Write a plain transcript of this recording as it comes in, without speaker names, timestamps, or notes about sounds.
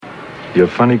You're a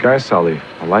funny guy, Sully.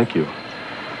 I like you.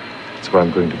 That's why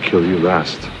I'm going to kill you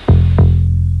last.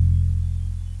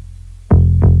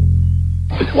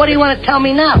 What do you want to tell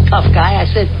me now, tough guy? I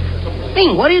said,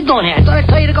 Bing, what are you doing here? I thought I'd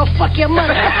tell you to go fuck your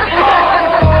mother.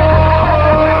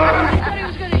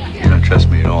 You don't trust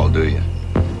me at all, do you?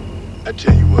 I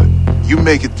tell you what, you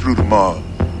make it through tomorrow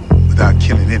without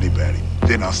killing anybody,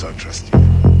 then I'll start trusting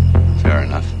you. Fair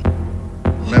enough.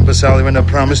 Remember, Sally, when I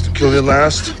promised to kill you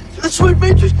last? That's right,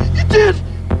 Major. You did.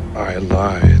 I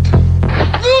lied.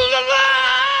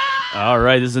 All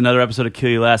right, this is another episode of Kill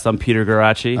You Last. I'm Peter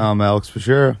Garaci. I'm Alex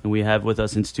Fisher. And we have with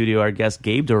us in studio our guest,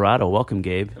 Gabe Dorado. Welcome,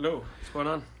 Gabe. Hello. What's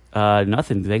going on?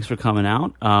 Nothing. Thanks for coming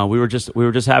out. We were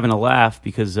just having a laugh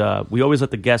because we always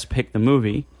let the guests pick the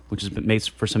movie, which makes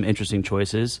for some interesting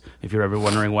choices, if you're ever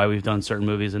wondering why we've done certain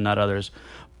movies and not others.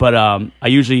 But I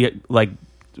usually like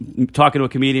talking to a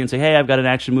comedian and say, hey, I've got an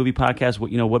action movie podcast.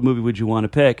 What movie would you want to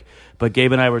pick? But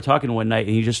Gabe and I were talking one night,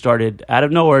 and he just started, out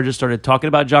of nowhere, talking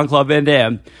about Jean-Claude Van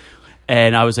Damme.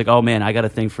 And I was like, oh, man, I got a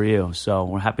thing for you. So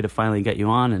we're happy to finally get you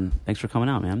on, and thanks for coming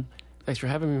out, man. Thanks for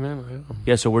having me, man.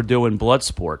 Yeah, so we're doing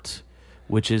Bloodsport,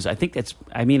 which is,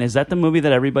 is that the movie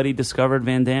that everybody discovered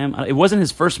Van Damme? It wasn't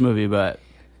his first movie, but...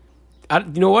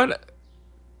 You know what?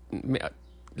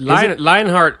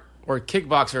 Lionheart or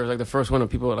Kickboxer was like the first one that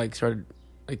people like started...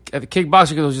 Like, at the Kickboxer,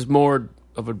 because it was just more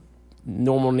of a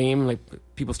normal name. Like,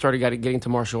 people started getting into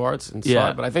martial arts and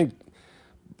saw it. But I think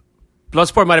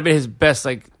Bloodsport might have been his best,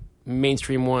 like,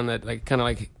 mainstream one that, like, kind of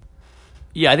like...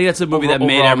 Yeah, I think that's the movie that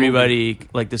made everybody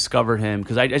like discover him,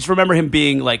 because I just remember him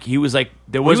being like, he was like,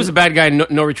 he was a bad guy.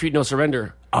 No Retreat, No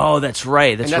Surrender. Oh, that's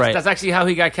right. That's right. That's actually how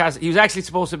he got cast. He was actually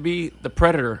supposed to be the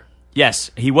Predator.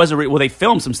 Yes, he was well, they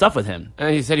filmed some stuff with him,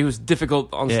 and he said he was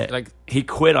difficult on he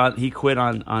quit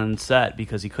on set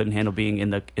because he couldn't handle being in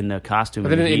the costume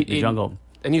in the jungle.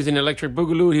 And he was in Electric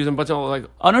Boogaloo. He was in a bunch of like.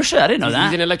 Oh no shit! I didn't know that.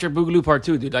 He's in Electric Boogaloo Part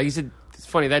 2, dude. Like, he said, it's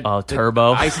funny that. Oh,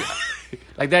 Turbo.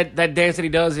 Like that dance that he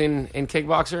does in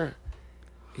Kickboxer.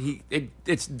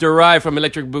 It's derived from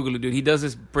Electric Boogaloo, dude. He does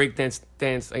this breakdance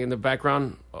dance like in the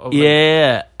background.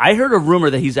 I heard a rumor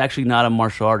that he's actually not a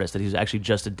martial artist; that he's actually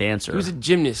just a dancer. He was a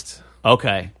gymnast.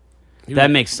 Okay, that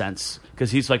makes sense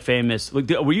because he's like famous. Like,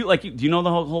 were you like? Do you know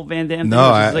the whole Van Damme thing? No,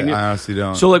 I honestly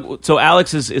don't. So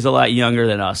Alex is a lot younger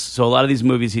than us. So a lot of these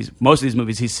movies, most of these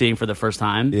movies, he's seeing for the first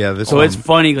time. Yeah, it's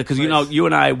funny because you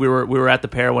and I we were at the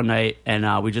Pair one night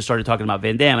and we just started talking about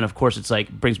Van Damme, and of course it's like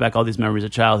brings back all these memories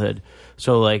of childhood.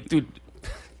 So like, dude,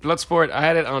 Bloodsport, I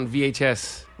had it on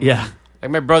VHS. Yeah, like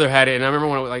my brother had it, and I remember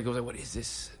when I was like, what is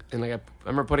this? And like I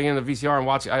remember putting it in the VCR and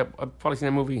watching. I've probably seen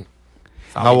that movie.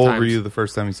 How old were you the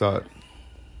first time you saw it?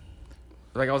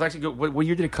 Like, I was actually good. What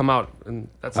year did it come out? And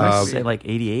that's say like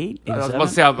 88, 87? I was about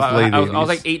to say I was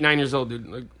like 8-9 years old, dude.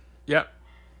 Like, yeah.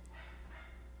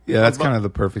 Yeah, that's kind of the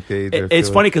perfect age. It's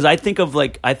funny because I think of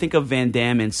Van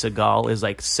Damme and Seagal as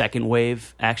like second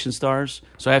wave action stars.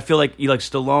 So I feel like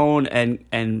Stallone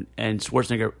and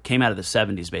Schwarzenegger came out of the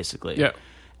 70s basically. Yeah.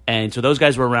 And so those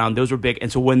guys were around. Those were big.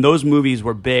 And so when those movies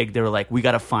were big, they were like, we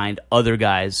got to find other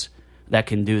guys that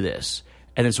can do this.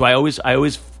 And then so I always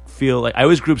feel like I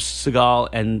always group Seagal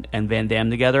and Van Damme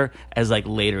together as like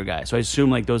later guys. So I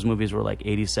assume like those movies were like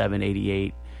 87,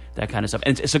 88, that kind of stuff.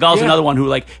 And Seagal's another one who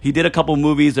like he did a couple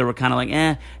movies that were kind of like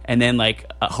and then like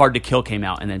Hard to Kill came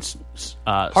out, and then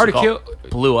Hard to Kill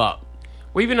blew up.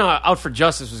 Well, even Out for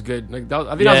Justice was good. Like that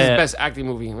was his best acting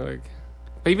movie. Like,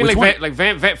 but even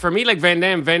for me, like Van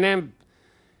Damme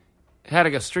had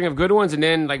like a string of good ones, and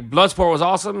then like Bloodsport was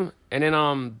awesome, and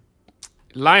then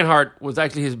Lionheart was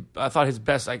actually his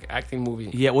best like acting movie.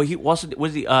 Yeah, well, he also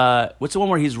what's the one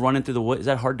where he's running through the woods? Is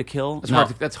that Hard to Kill?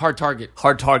 That's Hard Target.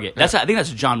 Hard Target. I think that's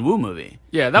a John Woo movie.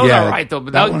 Yeah, that was alright though.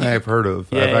 But that one I've heard of.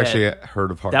 Yeah, I've actually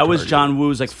heard of Hard Target. That was John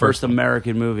Woo's like first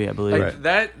American movie, I believe. Like,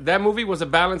 that movie was a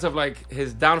balance of like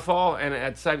his downfall and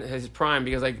at his prime,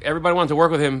 because like everybody wanted to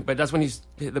work with him, but that's when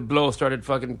the blow started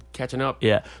fucking catching up.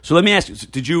 Yeah. So let me ask you: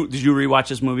 Did you rewatch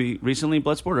this movie recently,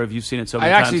 Bloodsport, or have you seen it so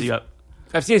many times?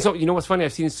 I've seen it so. You know what's funny?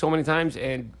 I've seen it so many times,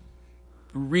 and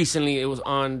recently it was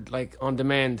on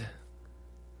demand,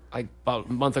 like about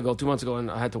a month ago, 2 months ago,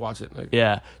 and I had to watch it. Like,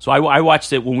 yeah, so I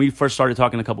watched it when we first started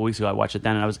talking a couple weeks ago. I watched it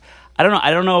then, and I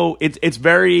don't know. It's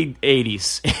very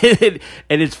 80s,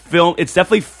 and it's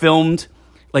definitely filmed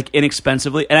like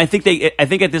inexpensively, and I think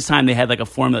at this time they had like a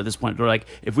formula at this point where like,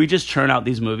 if we just churn out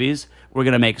these movies, we're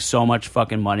gonna make so much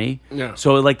fucking money. Yeah.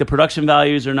 So like the production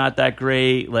values are not that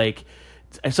great, like.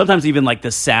 Sometimes even like the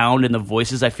sound and the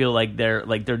voices, I feel like they're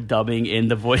dubbing in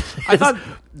the voices. I thought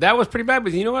that was pretty bad,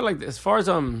 but you know what? Like, as far as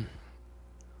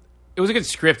it was a good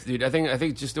script, dude. I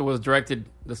think just it was directed.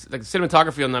 The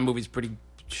cinematography on that movie is pretty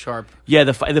sharp. Yeah,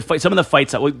 the fight. Some of the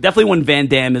fights. Well, definitely when Van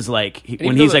Damme is like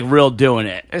when he's like real doing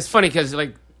it. And it's funny because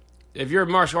like if you're a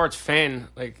martial arts fan,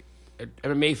 like an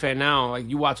MMA fan now, like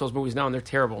you watch those movies now and they're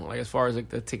terrible. Like as far as like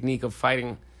the technique of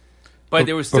fighting, but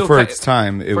there was still for its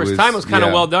time. It was kind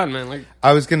of well done, man. Like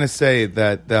I was gonna say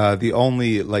that the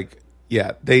only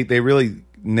they really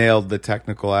nailed the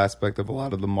technical aspect of a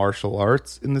lot of the martial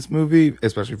arts in this movie,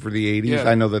 especially for the 80s. Yeah.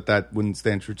 I know that wouldn't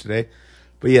stand true today.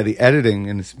 But yeah, the editing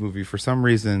in this movie for some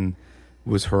reason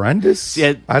was horrendous.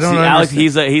 Yeah, I don't know. Alex,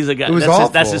 he's a guy. It was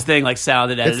that's his thing, like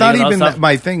sound and editing. It's not and all even stuff.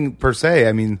 my thing per se.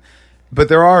 I mean, but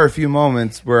there are a few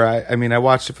moments where I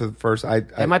watched it for the first.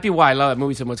 That might be why I love that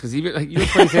movie so much because even like, you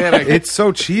were saying like it's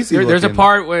so cheesy. There's a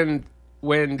part when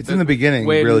it's in the beginning,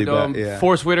 really bad. Yeah.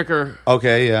 Forrest Whitaker.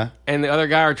 Okay, yeah. And the other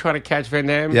guy are trying to catch Van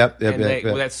Damme. Yep.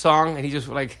 With that song, and he just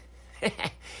like, and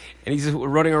he's just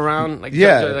running around like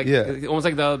almost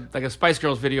like a Spice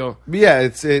Girls video. Yeah,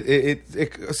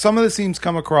 it some of the scenes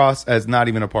come across as not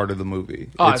even a part of the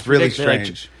movie. It's really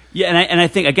strange. Yeah, and I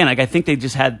think again, like I think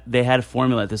they had a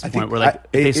formula at this point where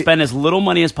like they spend as little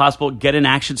money as possible, get an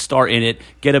action star in it,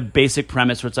 get a basic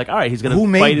premise where it's like, all right, he's gonna. Who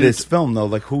made this film though?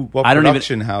 Like what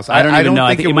production house? I don't even know.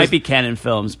 I think it might be Canon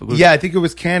Films. I think it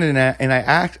was Canon, and I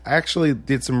actually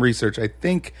did some research. I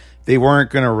think they weren't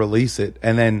going to release it,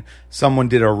 and then someone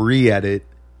did a re-edit,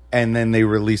 and then they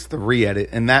released the re-edit,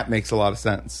 and that makes a lot of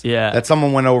sense. Yeah, that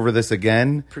someone went over this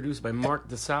again. Produced by Mark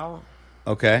DeSalle.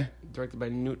 Okay. Directed by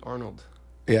Newt Arnold.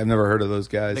 Yeah, I've never heard of those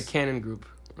guys. The Canon Group.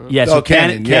 Yeah, so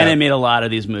Canon made a lot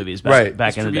of these movies back in the day.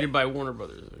 Distributed by Warner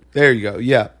Brothers. There you go.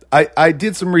 Yeah, I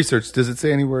did some research. Does it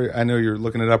say anywhere? I know you're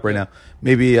looking it up right now.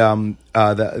 Maybe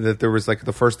that there was like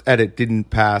the first edit didn't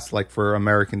pass like for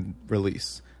American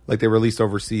release. Like they released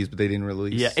overseas, but they didn't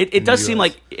release. Yeah, it does seem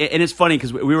like, and it's funny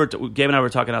because Gabe and I were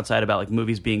talking outside about like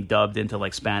movies being dubbed into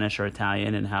like Spanish or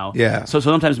Italian and how. Yeah. So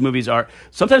sometimes movies are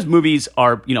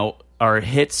are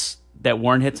hits that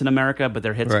weren't hits in America, but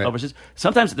they're hits overseas.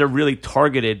 Sometimes they're really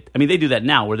targeted. I mean, they do that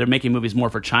now where they're making movies more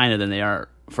for China than they are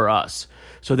for us.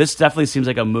 So this definitely seems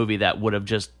like a movie that would have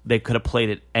they could have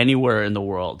played it anywhere in the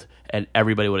world and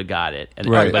everybody would have got it. And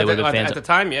everybody would have been fans. At the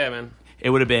time, yeah, man. It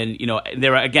would have been,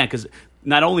 there again, because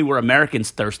not only were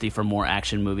Americans thirsty for more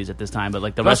action movies at this time, but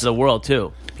like the rest of the world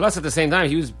too. Plus, at the same time,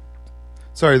 he was.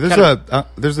 Sorry,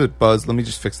 there's a buzz. Let me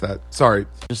just fix that. Sorry.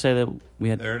 Just say that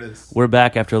there it is. We're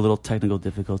back after a little technical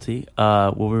difficulty.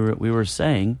 What we were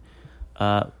saying.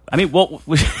 Let's not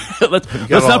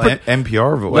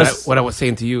NPR voice. What I was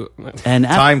saying to you. And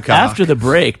after the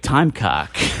break, time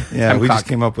cock. Yeah, we just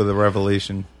came up with a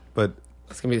revelation, but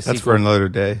that's for another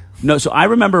day. No, so I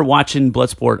remember watching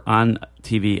Bloodsport on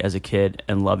TV as a kid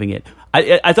and loving it.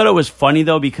 I thought it was funny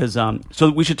though because so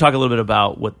we should talk a little bit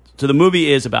about what. So the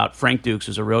movie is about Frank Dukes,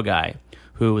 who's a real guy,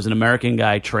 who was an American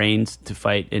guy trained to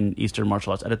fight in Eastern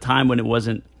martial arts at a time when it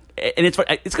wasn't. And it's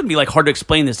going to be like hard to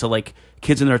explain this to like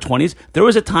kids in their 20s. There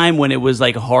was a time when it was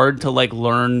like hard to like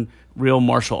learn real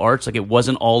martial arts. Like it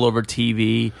wasn't all over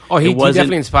TV. Oh, he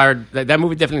definitely inspired. That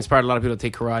movie definitely inspired a lot of people to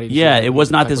take karate. Yeah, it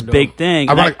was not this big thing.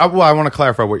 I want to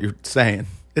clarify what you're saying.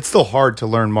 It's still hard to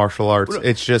learn martial arts.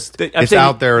 It's just it's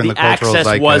out there in the cultural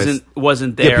zeitgeist. Access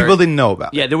wasn't there. Yeah, people didn't know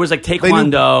about it. Yeah, there was like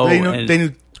Taekwondo. They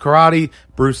knew karate,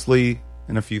 Bruce Lee,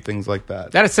 and a few things like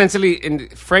that. That essentially, in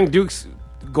Frank Dukes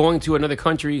going to another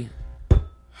country.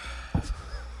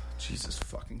 Jesus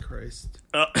fucking Christ!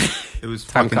 It was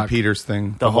fucking Peter's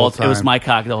thing the whole time. It was my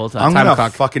cock the whole time. I'm gonna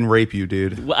fucking rape you,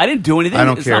 dude. Well, I didn't do anything. I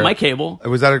don't it's care. Not my cable.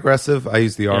 Was that aggressive? I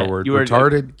used the R word. You were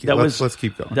retarded. Let's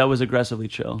keep going. That was aggressively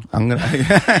chill. I'm gonna.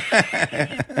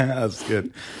 That's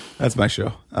good. That's my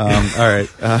show. All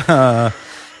right.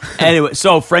 Anyway,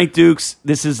 so Frank Dukes,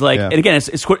 this is like, and again,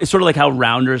 it's sort of like how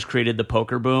Rounders created the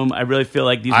poker boom. I really feel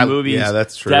like these movies,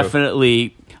 that's true.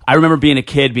 Definitely. I remember being a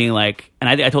kid being like, and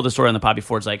I told the story on the pod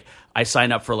before. It's like I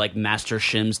signed up for like Master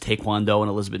Shim's Taekwondo in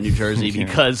Elizabeth, New Jersey,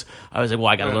 because I was like, well,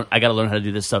 I gotta learn how to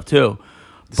do this stuff too.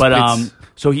 But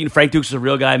so Frank Dukes is a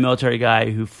real guy, military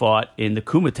guy who fought in the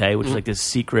Kumite, which is like this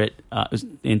secret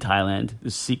in Thailand,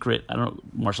 this secret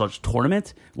martial arts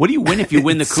tournament. What do you win if you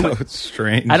win the Kumite? So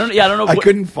strange. I don't know. I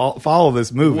couldn't follow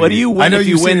this movie. What do you win if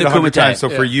you win the Kumite? So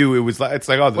for you, it was like it's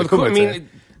like the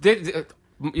Kumite.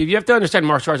 You have to understand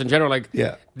martial arts in general. Like,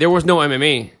 there was no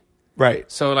MMA, right?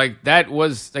 So like that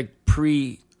was like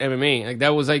pre-MMA. Like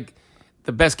that was like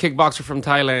the best kickboxer from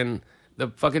Thailand, the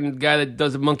fucking guy that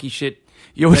does the monkey shit.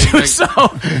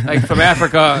 like from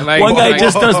Africa. Like one guy like,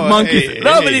 just does monkey.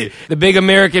 the big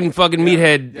American fucking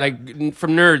meathead, like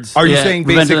from Nerds. Are you Yeah, saying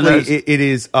Revenge of the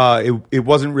basically it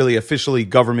wasn't really officially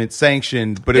government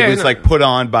sanctioned, but it was like put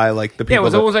on by like the people? Yeah, it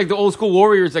was almost like the old school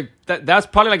warriors. Like that's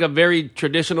probably like a very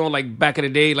traditional, like back in the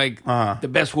day, like the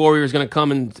best warrior is going to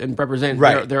come and represent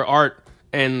their art,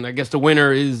 and I guess the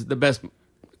winner is the best,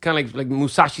 kind of like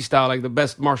Musashi style, like the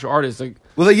best martial artist. Like,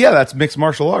 well, yeah, that's mixed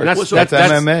martial arts. That's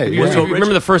MMA. You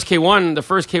remember the first K1? The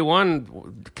first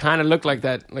K1 kind of looked like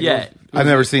that. Like I've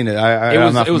never seen it. It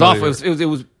was awful. It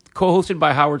was co-hosted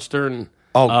by Howard Stern.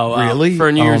 Oh, really? For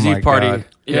a New Year's Eve party. God.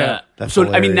 Yeah. That's so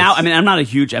hilarious. I'm not a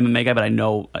huge MMA guy, but I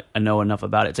know enough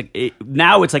about it. It's like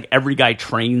now it's like every guy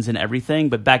trains and everything,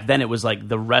 but back then it was like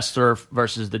the wrestler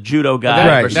versus the judo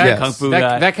guy versus the kung fu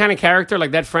guy. That kind of character,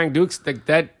 like that Frank Dukes, like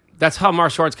that's how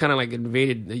martial arts kind of like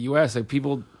invaded the U.S. Like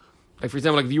people, like for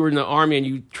example, like if you were in the army and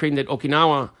you trained at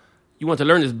Okinawa, you want to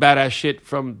learn this badass shit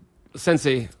from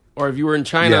sensei. Or if you were in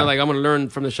China, like I'm going to learn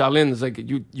from the Shaolins, like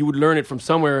you would learn it from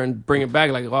somewhere and bring it back.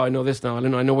 Like, oh, I know this now. I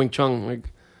know Wing Chun.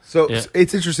 Like, so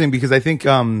it's interesting because I think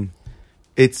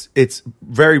it's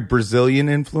very Brazilian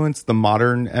influence, the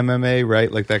modern MMA,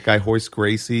 right? Like that guy Royce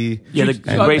Gracie. Yeah,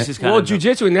 Gracie's kind of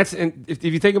jiu-jitsu, and if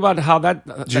you think about how that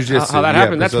Jiu-jitsu,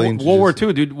 happened, that's Brazilian World War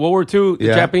II, dude. World War II,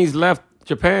 the Japanese left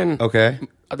Japan. Okay.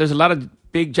 There's a lot of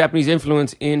big Japanese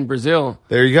influence in Brazil.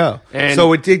 There you go. And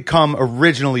so it did come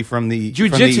originally from the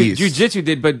jiu-jitsu. East. Jiu-jitsu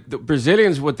did, but the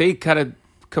Brazilians, what they kind of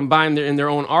combined in their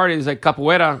own art is like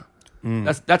capoeira.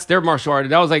 That's their martial art.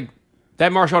 That was like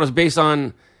that martial art is based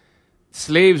on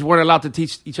slaves weren't allowed to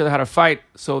teach each other how to fight,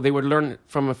 so they would learn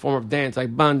from a form of dance,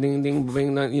 like bang, ding, ding,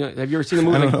 bing. You know, have you ever seen the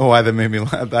movie? I don't know why that made me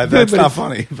laugh. That's not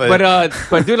funny. But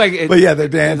dude, like, but yeah, they're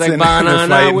dancing, it's like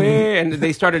banana way, and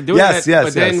they started doing that.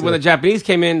 But then when the Japanese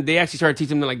came in, they actually started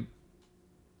teaching them like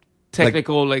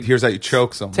technical, like here's how you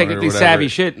choke someone, technically savvy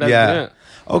shit. Yeah.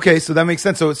 Okay, so that makes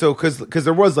sense. So because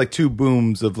there was like two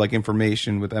booms of like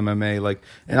information with MMA, like,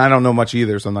 and I don't know much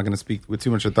either, so I'm not going to speak with too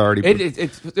much authority.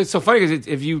 It's so funny because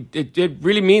it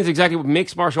really means exactly what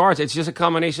mixed martial arts. It's just a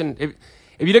combination.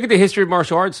 If you look at the history of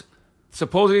martial arts,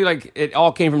 supposedly like it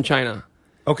all came from China.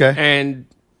 Okay, and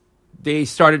they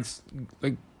started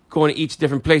like going to each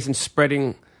different place and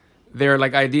spreading their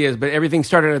like ideas, but everything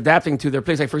started adapting to their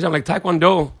place. Like for example, like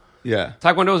Taekwondo. Yeah,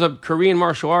 Taekwondo is a Korean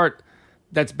martial art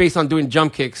that's based on doing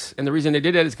jump kicks. And the reason they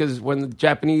did that is because when the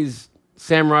Japanese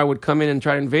samurai would come in and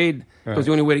try to invade, it was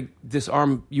the only way to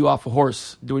disarm you off a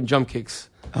horse, doing jump kicks.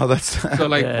 Oh, that's so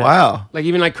like wow. Like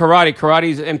even like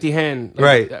karate's empty hand.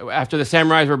 Like, right. After the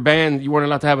samurais were banned, you weren't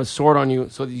allowed to have a sword on you,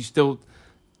 so you still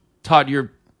taught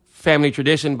your family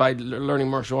tradition by learning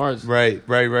martial arts. Right.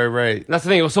 And that's the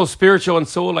thing. It was so spiritual and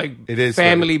so like it is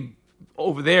family. Right.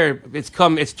 Over there, it's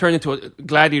turned into a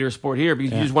gladiator sport here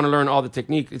because you just want to learn all the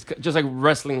technique. It's just like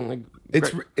wrestling. Like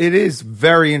it is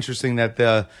very interesting that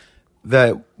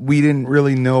we didn't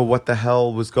really know what the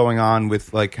hell was going on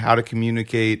with like how to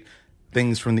communicate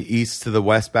things from the East to the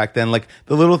West back then. Like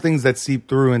the little things that seep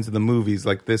through into the movies.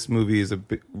 Like this movie is a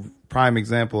prime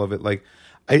example of it. Like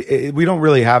we don't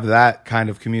really have that kind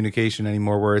of communication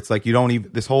anymore where it's like you don't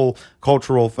even, this whole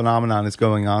cultural phenomenon is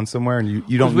going on somewhere and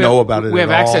you don't know about it. We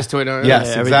have access to it.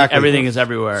 Yes, exactly. Everything is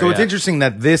everywhere. So it's interesting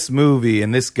that this movie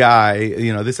and this guy,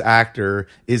 you know, this actor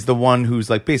is the one who's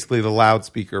like basically the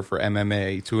loudspeaker for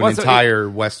MMA to an entire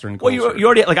Western culture. Well, you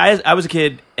already, like I was a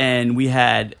kid and we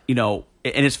had, you know,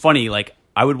 and it's funny, like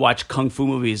I would watch Kung Fu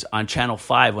movies on Channel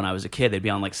 5 when I was a kid. They'd be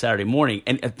on like Saturday morning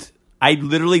and I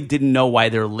literally didn't know why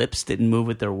their lips didn't move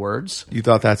with their words. You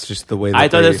thought that's just the way. I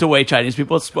thought that's the way Chinese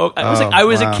people spoke. I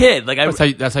was a kid. Like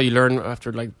that's how you learn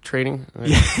after like training.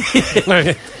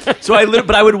 So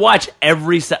I would watch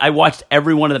I watched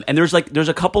every one of them, and there's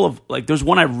a couple of like there's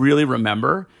one I really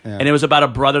remember, and it was about a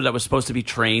brother that was supposed to be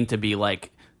trained to be like.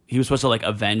 He was supposed to like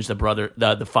avenge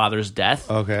the father's death.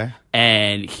 Okay.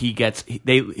 And he gets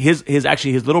his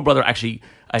little brother actually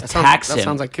attacks him. That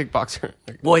sounds like kickboxer.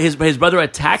 Well, his brother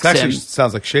attacks him.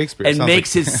 Sounds like Shakespeare. And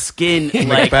makes like his skin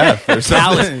like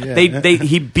callous.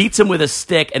 He beats him with a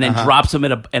stick and then drops him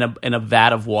in a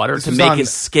vat of water to make his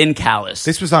skin callous.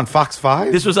 This was on Fox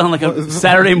 5? This was on like a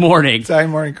Saturday morning. Saturday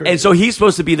morning. And so he's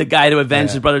supposed to be the guy to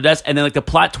avenge his brother's death. And then like the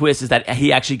plot twist is that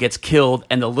he actually gets killed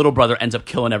and the little brother ends up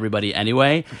killing everybody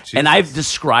anyway. Jesus. And I've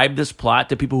described this plot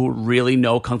to people who really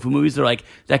know Kung Fu movies. They're like,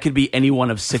 that could be any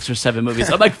one of 6 or 7 movies.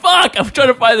 I'm like, fuck, I'm trying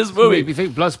to find this movie. You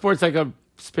think Bloodsport's like a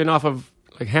spin-off of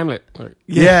like Hamlet.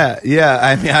 Yeah.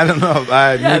 I mean, I don't know.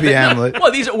 Maybe Hamlet.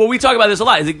 Well, we talk about this a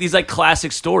lot. These like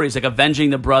classic stories, like avenging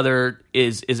the brother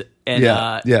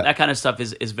that kind of stuff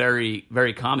is very,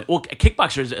 very common. Well,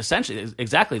 Kickboxer is essentially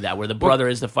exactly that, where the brother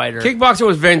is the fighter. Kickboxer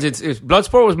was vengeance.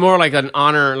 Bloodsport was more like an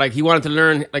honor. Like he wanted to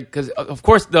learn, like because of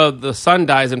course the son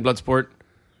dies in Bloodsport.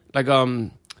 Like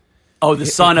the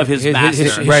son of his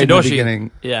master, right in the Shidoshi.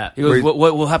 beginning. Yeah. He goes, what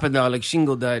will happen now? Like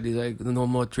Shingo died. He's like, no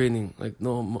more training. Like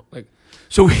no more. Like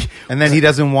And then he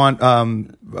doesn't want he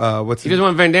doesn't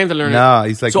want Van Damme to learn it. No,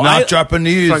 he's like, not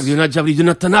Japanese. Frank, you're not Japanese. You're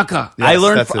not Tanaka.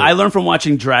 Yes, I learned from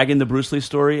watching Dragon, the Bruce Lee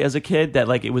story as a kid, that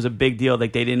like it was a big deal.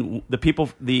 Like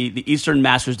the Eastern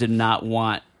masters did not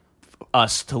want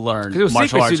us to learn It was martial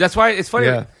secrets, arts. dude. That's why it's funny.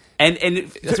 Yeah. And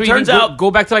it That's why turns you out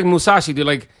go back to like Musashi, dude.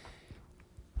 Like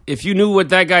if you knew what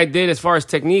that guy did as far as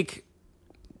technique,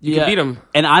 you could beat him.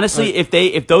 And honestly,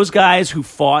 if those guys who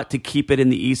fought to keep it in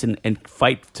the East and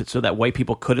fight so that white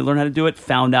people couldn't learn how to do it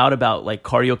found out about like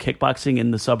cardio kickboxing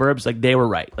in the suburbs, like they were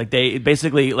right. Like they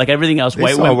basically, like everything else,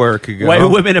 white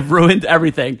women have ruined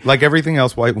everything. Like everything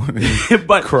else, white women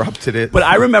corrupted it. But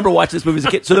I remember watching this movie as a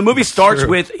kid. So the movie starts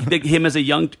with him as a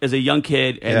young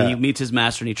kid, and he meets his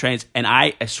master and he trains. And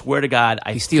I swear to God,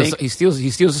 He steals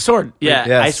a sword. Yeah,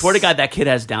 Yes. I swear to God, that kid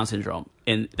has Down syndrome,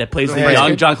 and that plays the Yeah.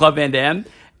 young Jean-Claude Van Damme.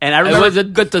 And I remember It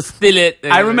wasn't good to steal it.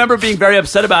 I remember being very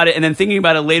upset about it, and then thinking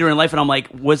about it later in life, and I'm like,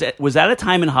 was that a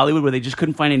time in Hollywood where they just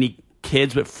couldn't find any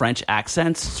kids with French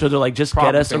accents? So they're like, just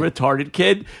get us a retarded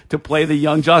kid to play the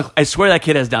young John. I swear that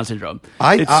kid has Down syndrome.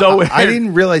 It's so weird. I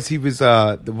didn't realize he was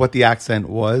what the accent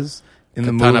was in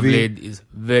the Katana movie. blade is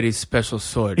very special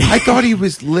sword. I thought he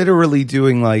was literally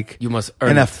doing like You must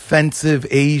earn an it. offensive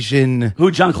Asian.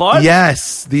 Who, Jean-Claude?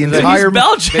 Yes, the He's entire.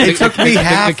 Belgian. It took me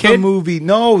half the kid? movie.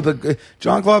 No, the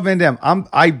Jean-Claude Van Damme.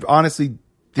 I honestly.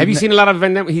 Have you seen a lot of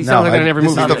Van Damme? He sounds like that in every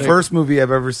this movie. is the first movie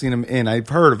I've ever seen him in. I've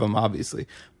heard of him, obviously,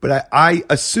 but I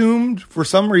assumed for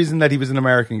some reason that he was an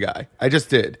American guy. I just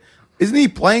did. Isn't he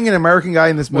playing an American guy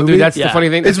in this movie? Dude, that's the Yeah. funny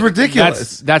thing. It's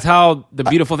ridiculous. That's how the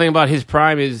beautiful thing about his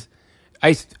prime is.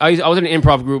 I was in an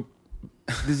improv group.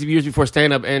 This is years before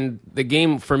stand up, and the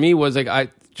game for me was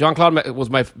like Jean-Claude was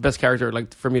my best character,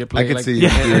 like for me to play. I could like, see.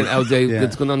 And I was like,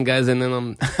 "What's going on, guys?" And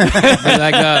then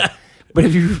but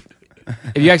if you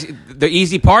actually, the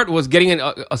easy part was getting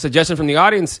a suggestion from the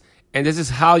audience, and this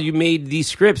is how you made these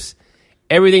scripts.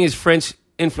 Everything is French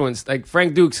influenced. Like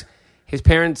Frank Dukes, his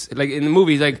parents, like in the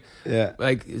movies, like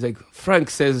he's like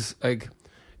Frank says, like,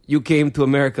 you came to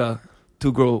America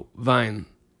to grow vine.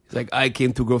 It's like I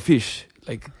came to grow fish.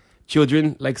 Like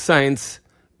children, like science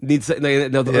needs.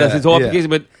 That's his whole application.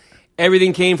 But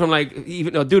everything came from like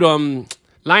even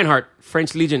Lionheart,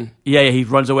 French Legion. Yeah, he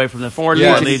runs away from the Foreign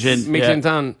Legion. Makes it in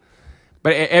town.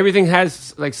 But everything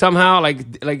has like somehow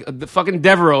like the fucking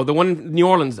Devereaux, the one in New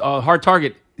Orleans, Hard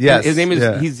Target. Yes, his name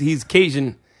is he's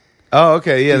Cajun. Oh,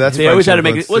 okay, yeah, that's. They always had to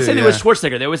make. Let's say it it was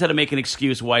Schwarzenegger. They always had to make an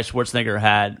excuse why Schwarzenegger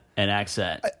had an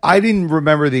accent. I didn't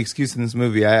remember the excuse in this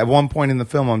movie. At one point in the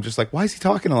film, I'm just like, why is he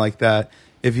talking like that?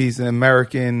 If he's an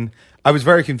American, I was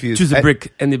very confused. Choose a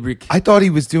brick and the brick. I thought he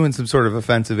was doing some sort of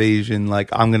offensive Asian, like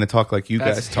I'm going to talk like you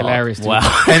That's guys talk. hilarious. Dude.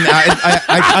 Wow. And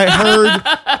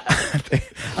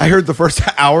I heard the first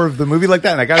hour of the movie like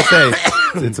that, and I got to say,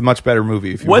 it's a much better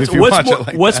movie if you watch it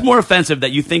like what's that. more offensive,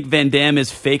 that you think Van Damme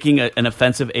is faking an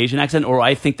offensive Asian accent, or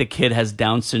I think the kid has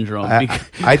Down syndrome?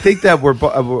 I think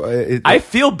that I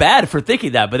feel bad for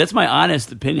thinking that, but that's my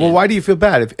honest opinion. Well, why do you feel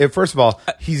bad? If first of all,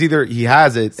 he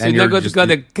has it, and you're just.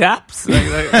 The caps.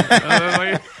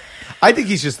 I think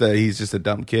he's just a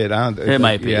dumb kid. It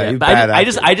might be. Yeah, But I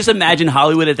just imagine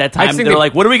Hollywood at that time. They're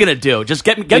like, "What are we gonna do? Just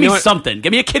get me something.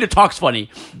 Give me a kid who talks funny."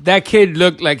 That kid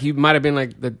looked like he might have been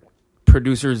like the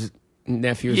producer's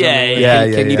nephew. Or Yeah.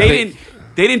 something.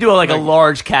 They didn't do a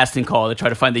large casting call to try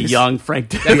to find the young Frank.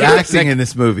 The acting in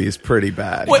this movie is pretty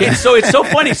bad. Well, it's so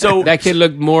funny. So that kid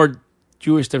looked more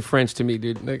Jewish than French to me,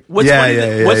 dude. Like, what's funny in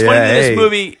this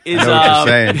movie is I know what you're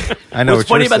saying. I know what's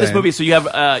funny about this saying. movie. So you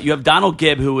have Donald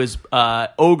Gibb, who was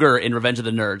Ogre in Revenge of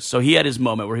the Nerds. So he had his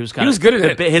moment where he was good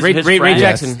at it. His Ray friend.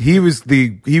 Jackson. Yes,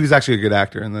 he was actually a good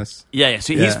actor in this. Yeah.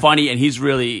 So he's funny, and he's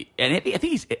really, and I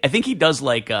think he does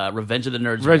like Revenge of the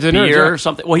Nerds beer or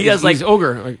something. Well, he's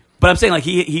Ogre. Like, but I'm saying like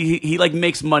he like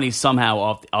makes money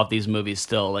somehow off these movies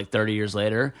still, like 30 years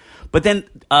later. But then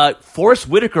Forrest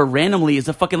Whitaker randomly is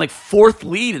the fucking like fourth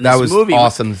lead in this movie. That was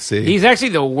awesome to see. he's actually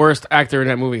the worst actor in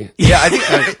that movie. Yeah, I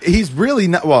think he's really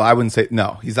not. Well, I wouldn't say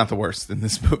no. He's not the worst in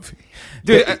this movie,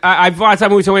 Dude. I've watched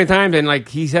that movie so many times, and like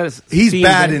he's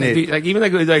bad in it. Like even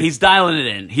like He's dialing it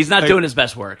in. He's not doing his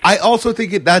best work. I also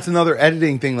think that's another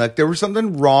editing thing. Like there was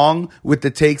something wrong with the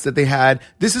takes that they had.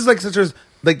 This is like such a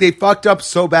Like they fucked up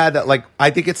so bad that like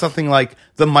I think it's something like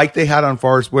the mic they had on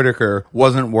Forrest Whitaker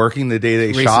wasn't working the day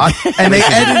they shot, and they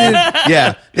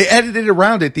edited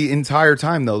around it the entire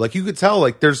time though. Like you could tell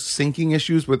like there's syncing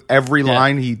issues with every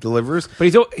line he delivers.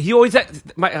 But he always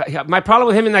my problem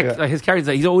with him in that his character is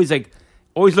that he's always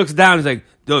looks down. He's like,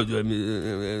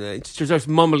 just starts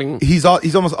mumbling. He's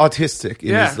almost autistic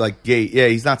in his like gait. Yeah,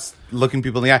 he's not looking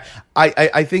people in the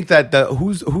eye. I think that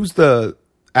who's the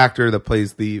actor that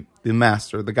plays the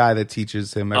master, the guy that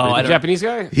teaches him everything. The Japanese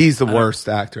guy? He's the worst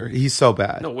actor. He's so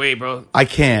bad. No way, bro. I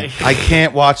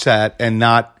can't watch that and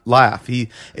not laugh.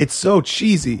 It's so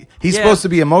cheesy. He's supposed to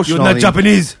be emotional. You're not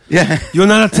Japanese. Yeah. You're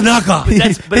not a Tanaka.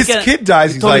 But his kid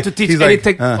dies. He's like,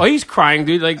 he's crying,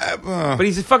 dude. Like, but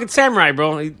he's a fucking samurai,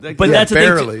 bro. But that's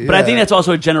the thing. But I think that's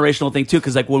also a generational thing too,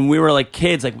 because like when we were like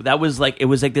kids, like that was like it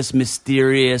was like this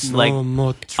mysterious, like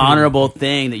honorable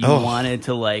thing that you wanted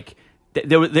to like.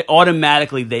 They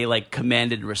automatically like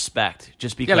commanded respect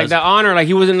just because like that honor, like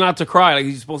he wasn't allowed to cry, like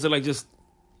he's supposed to like just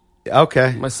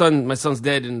my son's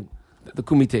dead in the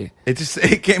kumite.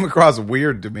 It came across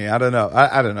weird to me. I don't know.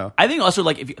 I don't know. I think also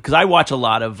like because I watch a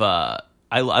lot of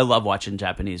I love watching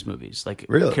Japanese movies like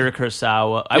really? Akira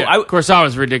Kurosawa. Kurosawa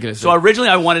is ridiculous. So originally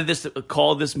I wanted to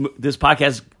call this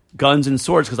podcast Guns and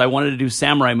Swords because I wanted to do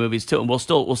samurai movies too, and we'll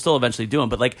still eventually do them.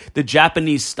 But like the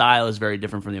Japanese style is very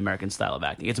different from the American style of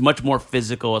acting. It's much more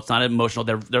physical. It's not emotional.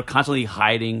 They're constantly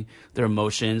hiding their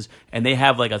emotions, and they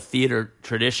have like a theater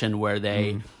tradition where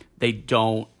they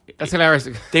don't. That's hilarious.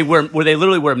 They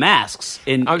literally wear masks.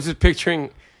 I was just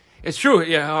picturing. It's true,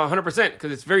 yeah, 100%,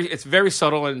 because it's very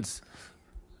subtle and.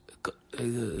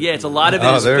 It's a lot of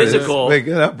it is physical.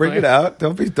 Bring it out.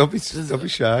 Don't be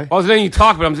shy. I was letting you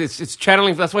talk, but it's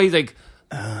channeling. That's why he's like,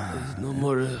 no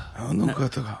more. So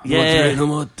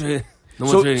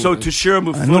Toshiro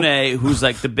Mifune, who's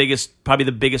like probably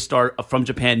the biggest star from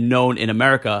Japan known in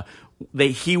America,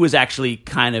 he was actually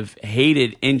kind of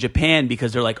hated in Japan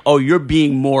because they're like, oh, you're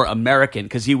being more American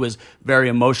because he was very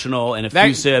emotional and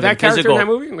effusive and physical. That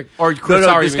movie? Like, or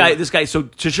Kurosawa? This guy. So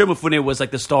Toshiro Mifune was like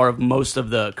the star of most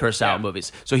of the Kurosawa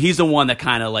movies. So he's the one that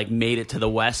kind of like made it to the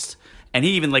West. And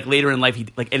he even like later in life, and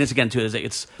it's again too,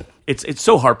 it's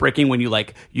so heartbreaking when you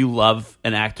love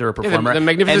an actor or performer. The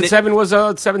Magnificent Seven was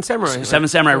Seven Samurai. Seven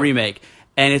Samurai remake.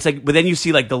 And it's like, but then you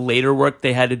see like the later work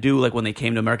they had to do, like when they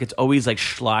came to America, it's always like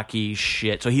schlocky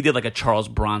shit. So he did like a Charles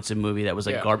Bronson movie that was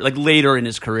like garbage, like later in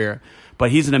his career. But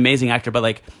he's an amazing actor. But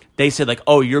like they said, like,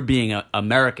 oh, you're being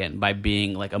American by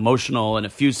being like emotional and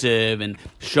effusive and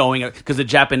showing it because the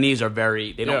Japanese are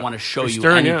they don't want to show you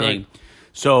anything.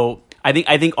 So I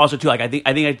think also too, like I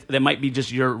think that might be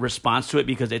just your response to it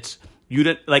because it's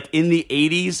like in the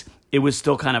 80s. It was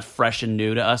still kind of fresh and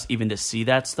new to us, even to see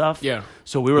that stuff. Yeah.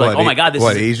 So we were like, "Oh my god, this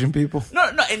is Asian people." No,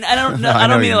 and I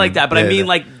don't mean it like that, but I mean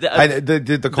like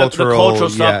the cultural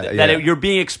stuff that you're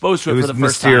being exposed to it for the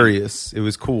first time. It was mysterious. It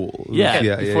was cool.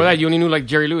 Before that, you only knew like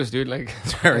Jerry Lewis, dude. Like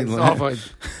Jerry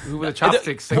Lewis, who with the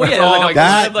chopsticks. That's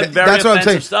what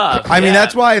I'm saying. I mean,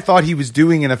 that's why I thought he was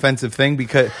doing an offensive thing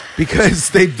because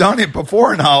they've done it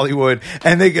before in Hollywood,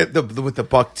 and they get with the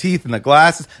buck teeth and the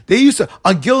glasses. They used to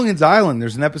on Gilligan's Island.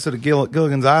 There's an episode of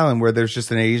Gilligan's Island where there's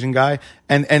just an Asian guy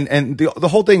and the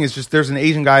whole thing is just there's an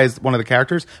Asian guy as one of the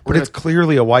characters, but it's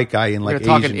clearly a white guy in like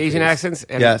Asian accents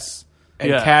and cast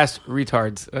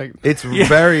retards. Like, it's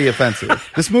very offensive.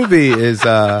 This movie is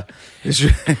well,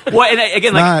 and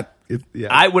again,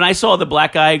 like when I saw the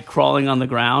black guy crawling on the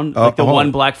ground, like the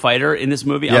one black fighter in this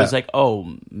movie, I was like, oh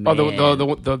man. Oh,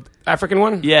 the African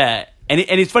one? Yeah. And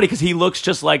it's funny because he looks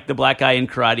just like the black guy in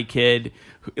Karate Kid.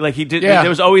 Like he did. There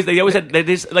was always they always had they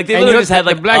literally just had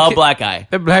like a black guy.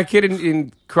 The black kid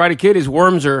in Karate Kid is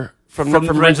Wormser from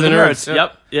Revenge of the Nerds.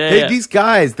 Yep. Yeah. These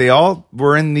guys, they all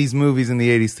were in these movies in the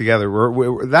 80s together.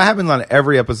 That happens on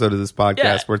every episode of this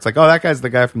podcast where it's like, oh, that guy's the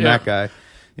guy from that guy.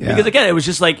 Yeah. Because again, it was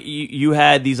just like you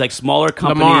had these like smaller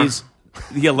companies.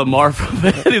 Lamar from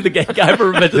the gay guy from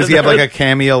Revenge of the Nerds. Does he have like a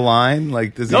cameo line?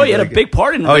 Like, he had a big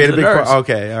part in Revenge of the Nerds.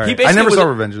 Okay, all right. I never saw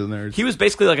Revenge of the Nerds. He was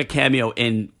basbasically like a cameo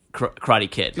in Karate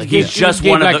Kid. Like he's just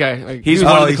one of the guy. Like, he's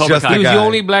one of the Cobra Kai. He was the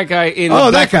only black guy in the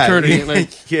black fraternity.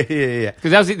 Like, yeah.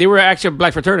 Because they were actually a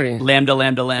black fraternity.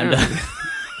 Lambda.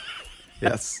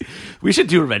 Yes, we should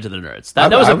do Revenge of the Nerds. That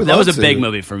was a big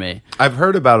movie for me. I've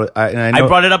heard about it, and I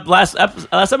brought it up last episode.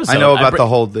 I know about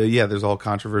there's a whole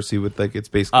controversy with like it's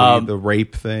basically the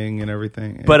rape thing and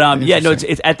everything. But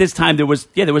it's at this time there was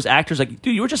actors like,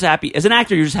 dude, you were just happy as an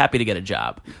actor, you're just happy to get a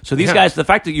job. So these guys, the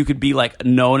fact that you could be like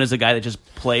known as a guy that just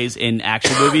plays in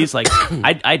action movies, like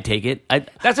I'd take it. I'd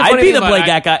be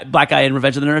the black guy in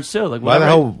Revenge of the Nerds too. Like why the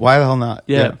hell not?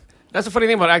 Yeah. That's the funny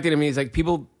thing about acting to me is like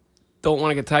people don't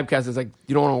want to get typecast. It's like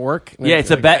you don't want to work. Yeah,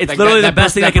 it's it's literally the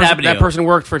best thing that could happen to you. That person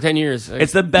worked for 10 years. Like,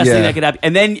 it's the best thing that could happen.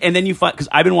 And then you find, because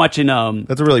I've been watching.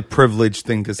 That's a really privileged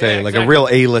thing to say, like a real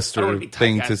A-lister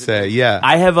thing to say. Yeah,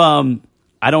 I have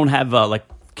I don't have like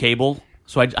cable.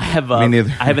 So I have Me neither.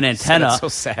 I have an antenna. That's so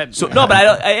sad. So no, but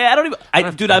I don't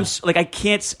even. Dude, I'm like I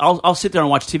can't. I'll sit there and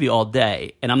watch TV all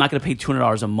day, and I'm not going to pay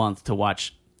 $200 a month to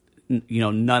watch.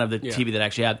 None of the TV that I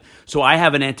actually have. So I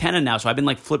have an antenna now. So I've been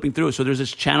like flipping through it. So there's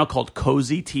this channel called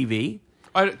Cozy TV,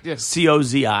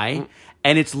 COZI,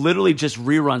 and it's literally just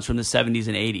reruns from the 70s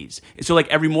and 80s. So like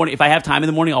every morning, if I have time in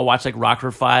the morning, I'll watch like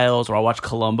Rockford Files or I'll watch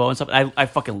Columbo and stuff. I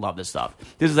fucking love this stuff.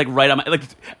 This is like right on my, like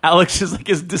Alex is like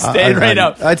his disdain right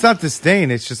now. It's not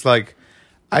disdain. It's just like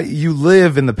you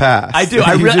live in the past. I do.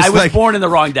 I was born in the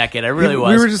wrong decade. I really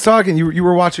was. We were just talking. You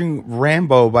were watching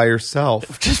Rambo by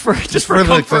yourself, just for like the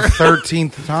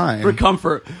 13th time for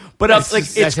comfort. But I'm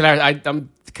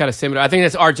kind of similar. I think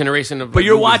that's our generation of. But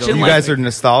you're watching. You guys are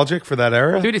nostalgic for that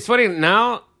era, dude. It's funny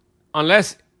now,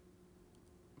 unless,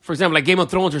 for example, like Game of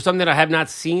Thrones or something that I have not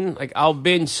seen. Like I'll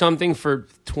binge something for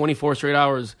 24 straight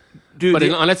hours, dude. But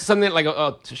unless it's something like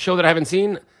a show that I haven't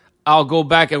seen, I'll go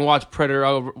back and watch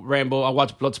Predator, Rambo. I'll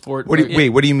watch Bloodsport. Wait,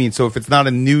 what do you mean? So if it's not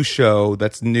a new show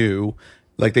that's new,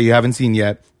 like that you haven't seen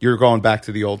yet, you're going back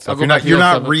to the old stuff. You're not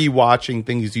rewatching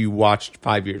things you watched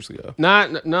 5 years ago.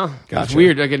 No. Gotcha. It's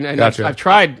weird. Gotcha. I've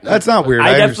tried. That's not weird.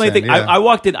 I definitely think I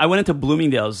walked in. I went into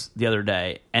Bloomingdale's the other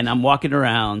day, and I'm walking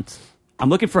around. I'm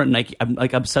looking for a Nike. I'm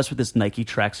like obsessed with this Nike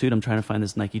tracksuit. I'm trying to find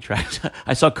this Nike tracksuit.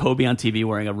 I saw Kobe on TV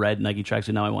wearing a red Nike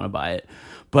tracksuit. Now I want to buy it.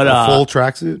 But a full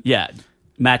tracksuit. Yeah.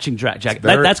 Matching jacket.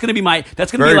 That's going to be my.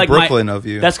 That's going to be like Brooklyn of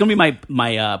you. That's going to be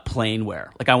my plain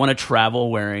wear. Like I want to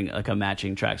travel wearing like a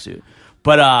matching tracksuit.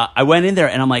 But I went in there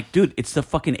and I'm like, dude, it's the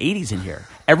fucking 80s in here.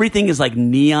 Everything is like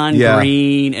neon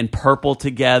green and purple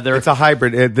together. It's a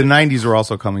hybrid. The 90s are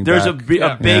also coming back. There's a big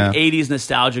 80s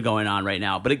nostalgia going on right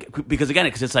now. But because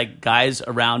it's like guys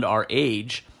around our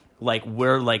age, like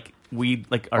we're like. We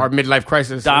like our midlife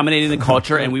crisis dominating the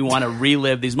culture, and we want to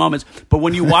relive these moments. But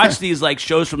when you watch these like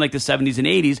shows from like the 70s and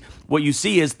 80s, what you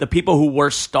see is the people who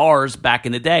were stars back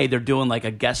in the day. They're doing like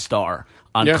a guest star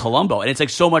on Columbo, and it's like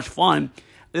so much fun.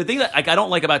 The thing that like I don't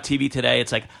like about TV today,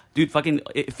 it's like, dude, fucking,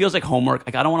 it feels like homework.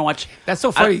 Like I don't want to watch. That's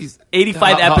so funny.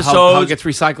 85 episodes. How it gets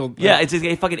recycled. Yeah, it's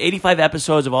like fucking 85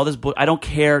 episodes of all this. I don't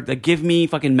care. Like, give me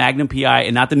fucking Magnum PI,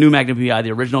 and not the new Magnum PI,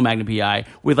 the original Magnum PI,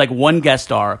 with like one guest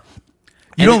star.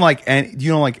 You don't like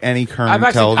any current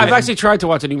television? I've actually tried to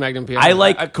watch a new Magnum PI. I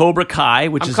like Cobra Kai,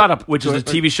 which is a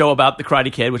TV show about the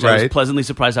Karate Kid, which I was pleasantly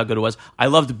surprised how good it was. I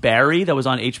loved Barry, that was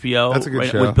on HBO. That's a good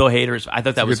show. With Bill Hader. I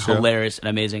thought that was hilarious and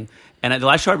amazing. And the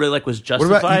last show I really liked was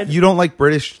Justified. What about, you don't like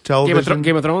British television?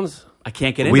 Game of Thrones? I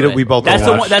can't get into it. We both that's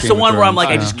the one where I'm like,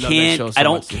 I just can't. So I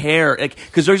don't care.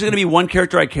 Because there's going to be one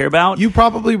character I care about. You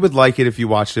probably would like it if you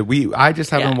watched it. I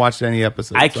just haven't watched any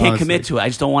episodes. I can't commit to it. I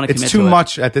just don't want to commit to it. It's too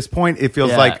much at this point. It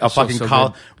feels like a fucking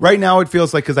college. Right now, it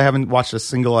feels like, because I haven't watched a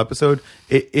single episode,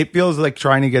 it feels like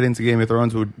trying to get into Game of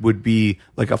Thrones would be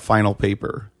like a final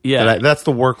paper. Yeah. That's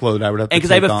the workload I would have to take on.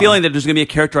 Because I have a feeling that there's going to be a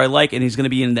character I like, and he's going to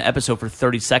be in the episode for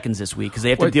 30 seconds this week, because they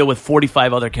have to deal with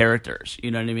 45 other characters.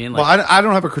 You know what I mean? Like, well, I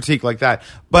don't have a critique like that.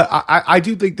 But I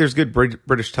do think there's good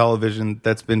British television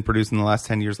that's been produced in the last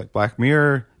 10 years. Like Black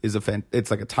Mirror is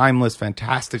it's like a timeless,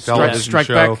 fantastic television Strike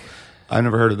show. Back. I've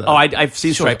never heard of that. Oh, I've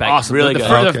seen Strike Back. Awesome. Really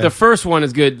good. The first one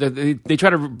is good. They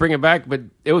try to bring it back, but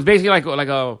it was basically like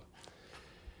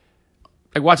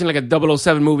watching like a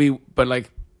 007 movie, but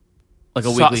like a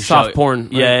weekly soft show. Porn.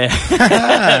 Yeah.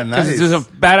 Nice. There's a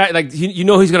bad like you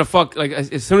know he's gonna fuck, like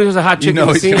as soon as there's a hot chick in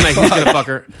the scene, like he's gonna fuck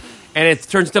her, and it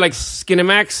turns to like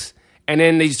Skinemax. And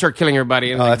then they just start killing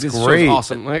everybody. And that's this great. Show's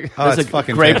awesome. Like, that's a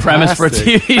fucking great premise for a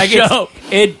TV show.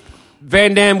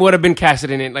 Van Damme would have been casted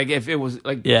in it, like if it was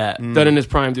like done in his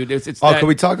prime, dude. Can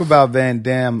we talk about Van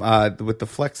Damme with the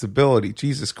flexibility?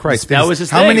 Jesus Christ! That was his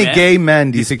how thing, many man. gay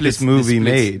men do you think this movie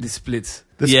made? The splits.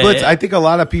 The splits. I think a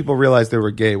lot of people realized they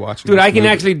were gay watching. Dude, this I can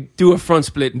movie. actually do a front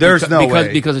split. There's no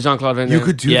way because of Jean-Claude Van Damme. You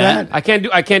could do that. I can't do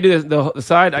the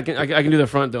side. I can do the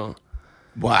front though.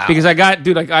 Wow. Because I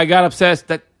got obsessed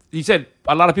that. You said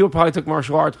a lot of people probably took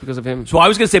martial arts because of him. So I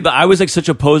was going to say, but I was like such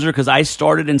a poser because I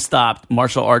started and stopped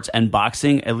martial arts and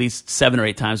boxing at least 7 or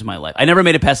 8 times in my life. I never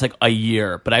made it past like a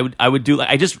year, but I would do like,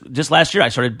 I just last year I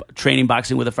started training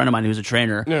boxing with a friend of mine who's a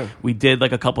trainer. Yeah. We did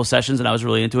like a couple sessions and I was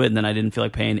really into it, and then I didn't feel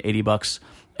like paying $80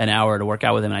 an hour to work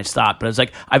out with him, and I stopped. But it's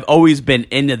like I've always been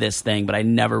into this thing, but I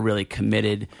never really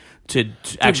committed to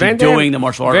actually doing the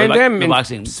martial art. Van Damme the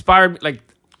boxing inspired like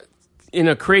in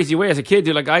a crazy way as a kid,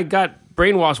 dude. Like I got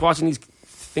brainwashed watching these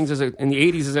things in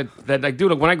the 80s. That like,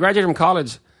 dude, like when I graduated from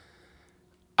college,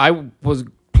 I was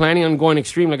planning on going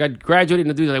extreme. Like I graduated and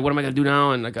the dude's like, what am I gonna do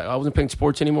now? And like I wasn't playing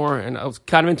sports anymore, and I was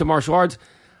kind of into martial arts.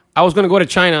 I was gonna go to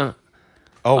China.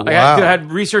 Oh, I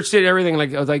had researched it and everything.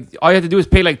 Like I was like, all you had to do is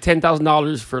pay like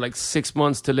 $10,000 for like 6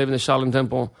 months to live in the Shaolin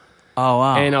Temple. Oh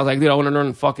wow! And I was like, dude, I want to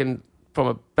learn fucking from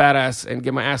a badass and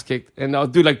get my ass kicked, and I'll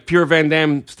do like pure Van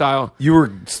Damme style. You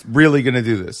were really gonna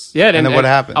do this, Yeah. And then what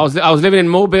happened? I was living in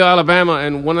Mobile, Alabama,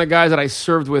 and one of the guys that I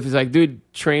served with is like, dude,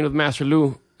 train with Master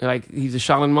Lu. And like he's a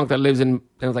Shaolin monk that lives in. And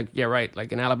I was like, yeah, right.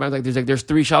 Like in Alabama, there's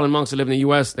 3 Shaolin monks that live in the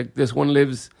U.S. Like this one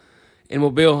lives in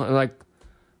Mobile, and like,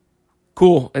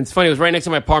 cool. And it's funny, it was right next to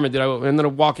my apartment. Dude, I ended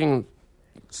up walking.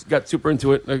 Got super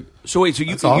into it. Like, So wait, so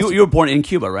awesome. you were born in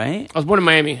Cuba, right? I was born in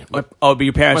Miami. But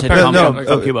your parents My had parents- come no,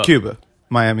 from Cuba. Cuba,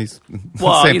 Miami's.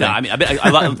 Well, same you know, thing. I mean, I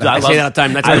love. I say that all the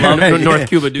time. That's I love North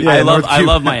Cuba, dude. Yeah, I North Cuba.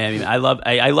 love Miami.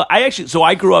 I actually. So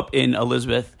I grew up in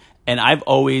Elizabeth, and I've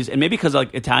always, and maybe because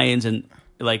like Italians and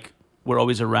like we're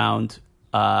always around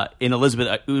in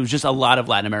Elizabeth. It was just a lot of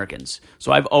Latin Americans.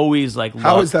 So I've always like.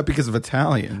 How loved, is that because of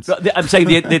Italians? I'm saying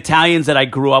the Italians that I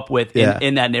grew up with Yeah.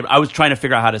 in that neighborhood. I was trying to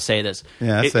figure out how to say this.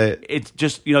 Yeah, say it. It's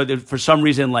just, you know, for some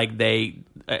reason, like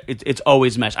it's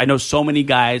always meshed. I know so many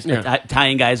guys, Yeah.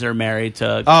 Italian guys that are married to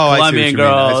I see what Colombian you mean. I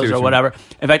see what girls you or mean. whatever.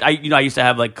 In fact, I used to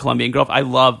have like Colombian girls. I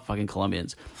love fucking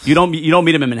Colombians. You don't meet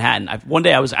them in Manhattan. One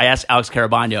day I asked Alex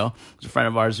Carabano, who's a friend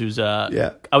of ours, who's I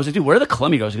was like, dude, where are the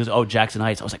Colombian girls? He goes, oh, Jackson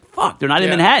Heights. I was like, fuck, they're not in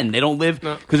Yeah. Manhattan. They don't live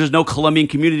because there's no Colombian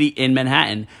community in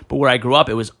Manhattan. But where I grew up,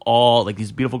 it was all like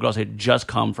these beautiful girls that had just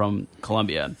come from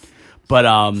Colombia. But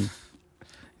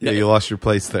Yeah, you lost your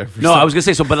place there. no, I was gonna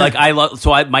say so, but like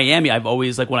Miami. I've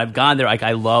always like when I've gone there, like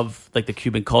I love like the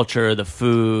Cuban culture, the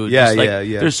food. Yeah, just, like,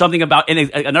 yeah. There's something about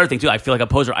and another thing too. I feel like a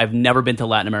poser. I've never been to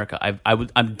Latin America.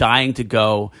 I'm dying to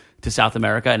go to South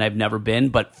America, and I've never been.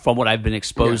 But from what I've been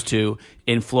exposed to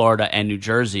in Florida and New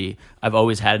Jersey, I've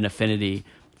always had an affinity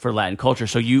for Latin culture.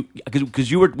 So because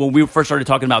you were when we first started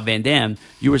talking about Van Damme,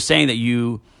 you were saying that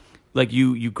you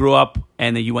grew up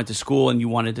and then you went to school and you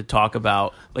wanted to talk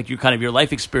about like your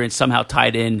life experience somehow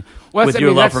tied in with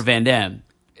your love for Van Damme.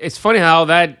 It's funny how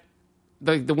that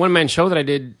the one man show that I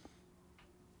did.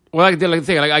 Well, I did like the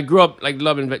thing. Like I grew up like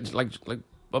loving like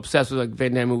obsessed with like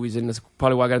Van Damme movies, and that's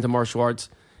probably why I got into martial arts.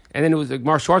 And then it was like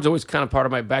martial arts always kind of part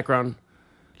of my background.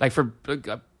 Like for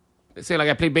say like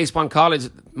I played baseball in college,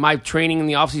 my training in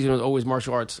the off season was always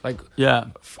martial arts. Like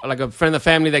like a friend of the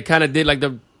family that kind of did like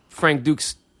the Frank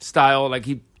Dukes style. Like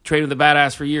he trained with the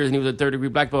badass for years, and he was a 3rd-degree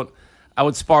black belt. I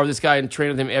would spar with this guy and train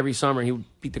with him every summer, and he would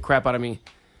beat the crap out of me.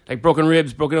 Like broken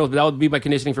ribs, broken nose, but that would be my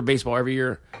conditioning for baseball every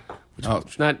year.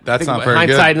 That's Not not very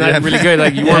hindsight, good. not really good.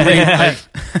 Like you weren't really,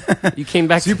 like, you came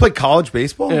back. So you played college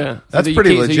baseball? Yeah, That's so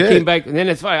pretty So legit. you came back, and then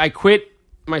it's fine. I quit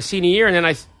my senior year, and then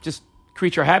I just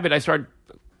creature habit. I started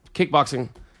kickboxing,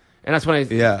 and that's when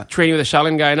I trained with a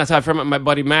Shaolin guy, and that's how I met my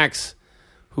buddy Max,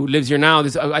 who lives here now.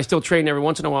 I still train every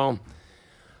once in a while.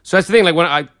 So that's the thing. Like when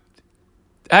I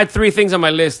had 3 things on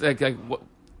my list, like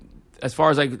as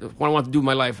far as like what I want to do in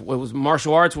my life. What was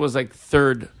martial arts was like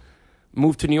 3rd,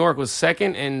 move to New York was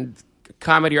 2nd, and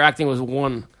comedy or acting was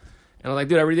 1. And I was like,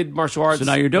 dude, I already did martial arts. So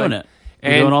now you're doing it.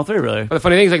 You're And- doing all 3, really. But the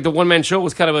funny thing is, like the one man show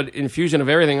was kind of an infusion of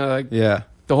everything. Like the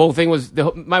whole thing was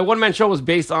my one man show was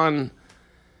based on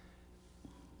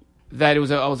that. I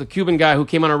was a Cuban guy who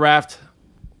came on a raft,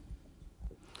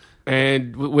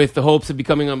 and with the hopes of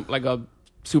becoming like a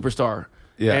superstar.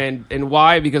 Yeah. And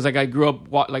why? Because like I grew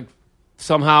up like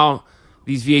somehow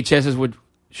these VHSs would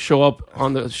show up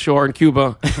on the shore in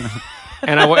Cuba.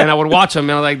 And I would watch them,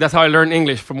 and I was like, that's how I learned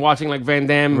English, from watching like Van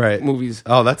Damme movies.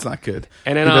 Oh, that's not good.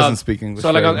 And then he doesn't speak English.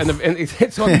 So like on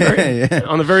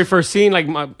the very first scene, like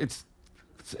it's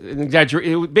an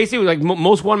exaggeration. Basically, like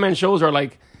most one man shows are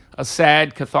like a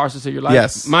sad catharsis of your life.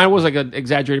 Yes. Mine was like an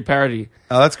exaggerated parody.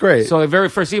 Oh, that's great. So the very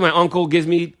first scene, my uncle gives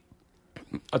me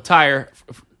a tire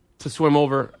to swim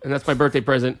over, and that's my birthday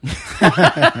present.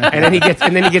 and then he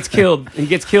gets killed. He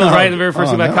gets killed right in the very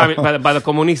first scene by the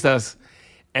comunistas.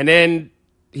 And then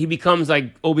he becomes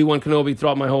like Obi-Wan Kenobi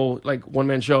throughout my whole like one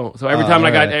man show. So every time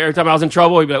every time I was in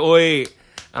trouble, he'd be like, "Oi,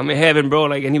 I'm in heaven, bro!"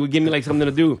 Like, and he would give me like something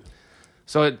to do.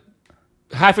 So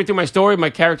halfway through my story, my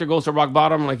character goes to rock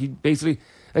bottom. Like he basically,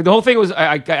 like the whole thing was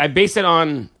I based it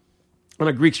on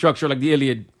a Greek structure like the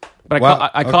Iliad, but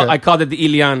I called it the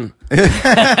Ilian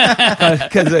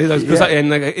because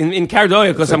in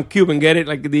Cardoyo, because I'm Cuban, get it,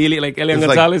 like the Iliad, like Elian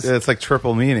Gonzalez. It's like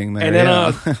triple meaning there. And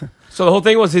then so the whole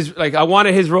thing was I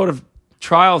wanted his road of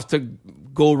trials to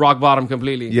go rock bottom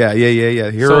completely. Yeah.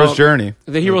 Hero's journey.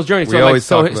 The hero's journey. We always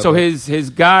talk about that. his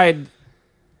guide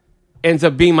ends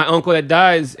up being my uncle that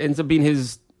dies, ends up being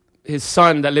his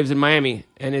son that lives in Miami,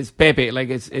 and it's Pepe. Like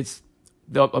it's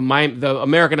the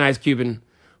Americanized Cuban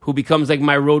who becomes like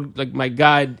my road, like my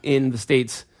guide in the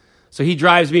States. So he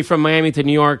drives me from Miami to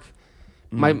New York.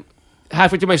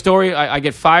 Halfway through my story, I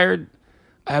get fired.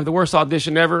 I have the worst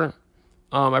audition ever.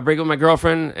 I break up with my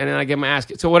girlfriend, and then I get my ass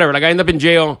kicked. So whatever, like I end up in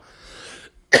jail,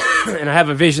 and I have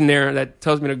a vision there that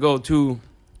tells me to go to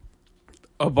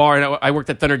a bar. And I worked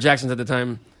at Thunder Jackson's at the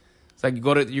time. It's like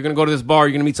you're gonna go to this bar,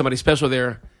 you're gonna meet somebody special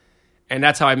there, and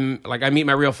that's how I meet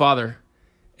my real father.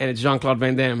 And it's Jean-Claude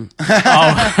Van Damme.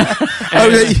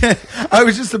 I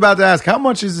was just about to ask, how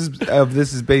much is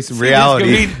this is based in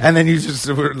reality? And then you just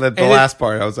the last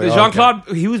part. I was like, Jean-Claude,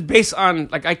 he was based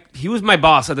on he was my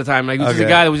boss at the time. Like he was the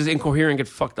guy that was just incoherent, get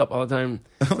fucked up all the time.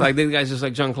 Like this guy's just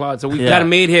like Jean-Claude. So we kind of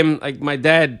made him like my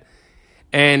dad.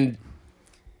 And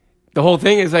the whole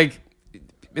thing is like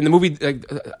in the movie, like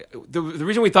the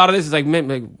reason we thought of this is like, man,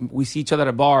 like we see each other at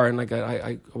a bar, and like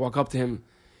I walk up to him.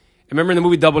 Remember in the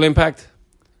movie Double Impact?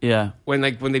 Yeah. When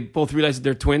they both realize that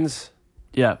they're twins.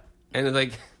 Yeah. And it's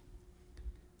like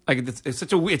it's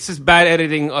such it's just bad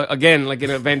editing again, like in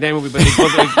a Van Damme movie. But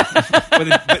they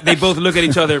both they both look at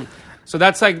each other. So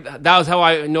that was how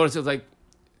I noticed it. Was like,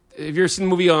 have you ever seen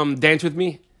the movie Dance with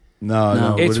Me?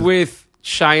 No. It's with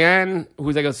Cheyenne,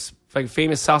 who's like a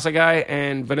famous salsa guy,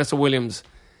 and Vanessa Williams.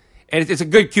 And it's a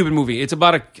good Cuban movie. It's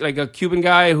about a Cuban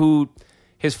guy who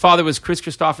his father was Chris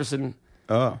Christopherson.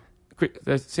 Oh. Did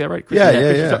I say that right?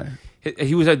 Yeah.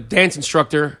 He was a dance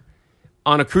instructor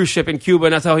on a cruise ship in Cuba,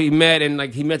 and that's how he met. And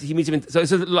like he meets him. So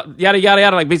yada yada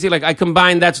yada. Like basically, like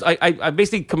I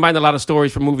basically combined a lot of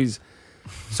stories from movies.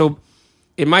 So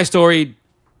in my story,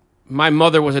 my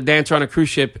mother was a dancer on a cruise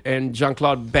ship, and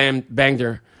Jean-Claude banged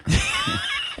her.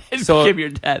 So your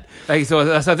dad. Like so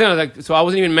that's the thing. I was like, so I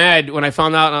wasn't even mad when I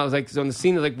found out. And I was like, so in the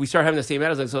scene, like we started having the same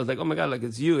attitude. So I was like, oh my god, like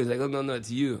it's you. He's like, oh no, it's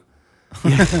you.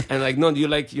 And like, no,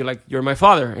 you're my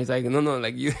father. He's like, no,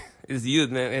 like you, it's you,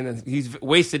 man. And he's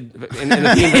wasted in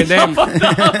the scene with them.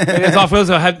 And it's all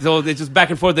so it's just back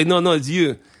and forth. Like, no, it's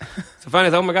you. So finally, I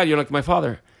was like, oh my god, you're like my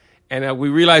father. And we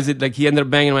realized that like he ended up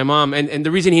banging my mom. And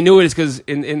the reason he knew it is because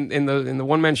in the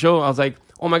one man show, I was like,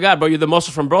 oh my god, bro, you're the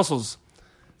muscle from Brussels.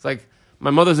 It's like,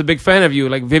 my mother's a big fan of you,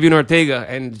 like Vivian Ortega.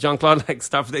 And Jean-Claude like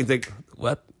stops. He's like,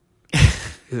 what?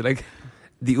 He's like,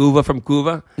 the uva from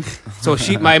Cuba. So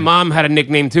my mom had a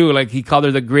nickname too. Like he called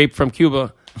her the grape from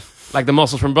Cuba, like the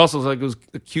mussels from Brussels. Like it was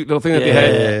a cute little thing that they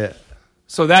had. Yeah.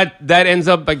 So that ends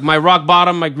up like my rock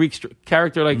bottom, my Greek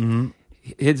character. Like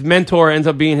his mentor ends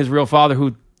up being his real father,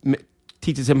 who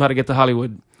teaches him how to get to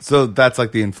Hollywood. So that's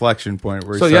like the inflection point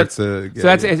where he starts to.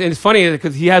 And it's funny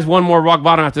because he has one more rock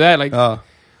bottom after that. Like.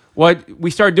 What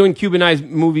we started doing Cubanized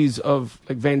movies of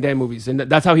like Van Damme movies, and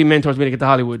that's how he mentors me to get to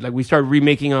Hollywood. Like we started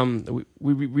remaking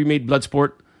we remade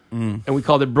Bloodsport, and we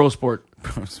called it Brosport.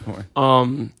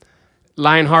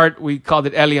 Lionheart, we called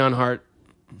it Elion Heart.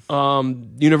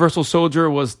 Universal Soldier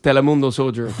was Telemundo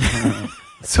Soldier.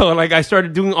 So like I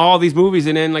started doing all these movies,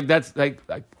 and then like that's like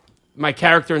my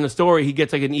character in the story, he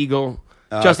gets like an ego.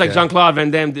 Just like Jean-Claude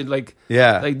Van Damme did, like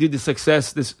did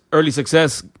this early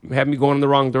success, had me going in the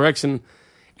wrong direction.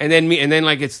 And then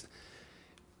like it's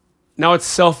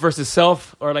self versus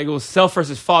self, or like it was self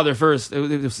versus father first. It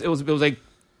was like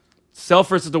self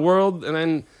versus the world, and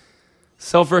then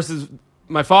self versus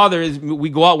my father. Is we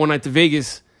go out one night to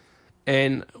Vegas,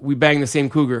 and we bang the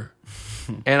same cougar,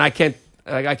 and I can't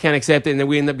accept it, and then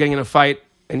we end up getting in a fight,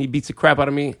 and he beats the crap out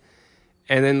of me,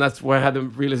 and then that's where I had the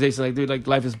realization, like, dude, like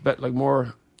life is like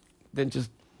more than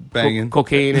just banging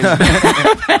cocaine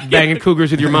and banging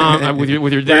cougars with your mom, with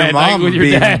your dad. Your mom with your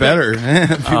being dad. better,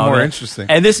 more interesting.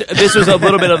 And this was a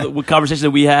little bit of the conversation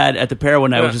that we had at the Pair one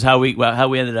night, which is how we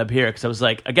ended up here. Because I was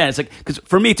like, again, it's like because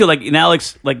for me too, like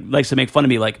Alex likes to make fun of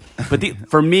me, like, but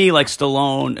for me, like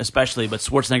Stallone especially, but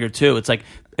Schwarzenegger too. It's like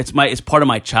it's part of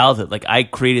my childhood. Like I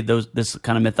created this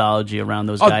kind of mythology around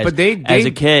those guys. But they as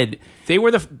a kid, they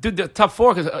were the top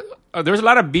four because there was a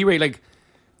lot of B-rate, like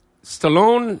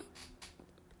Stallone,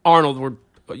 Arnold were,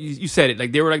 you said it,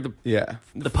 like they were like the pioneers.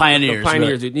 The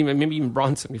pioneers, right? Maybe even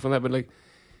Bronson before that, but like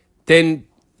then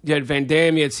you had Van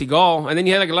Damme, you had Seagal, and then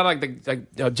you had like a lot of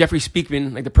like Jeffrey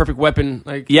Speakman, like The Perfect Weapon.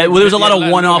 Like there was a lot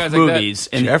of one-off movies.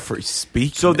 Like Jeffrey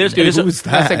Speakman. So who's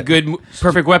that? That's a good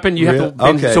Perfect Weapon. You have to.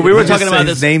 Okay. So we were talking about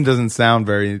this. His name doesn't sound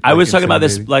very. I was talking about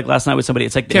this like last night with somebody.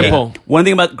 It's like Temple. One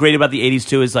thing great about the '80s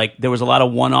too is like there was a lot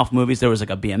of one-off movies. There was like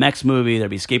a BMX movie.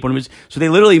 There'd be skateboard movies. So they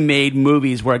literally made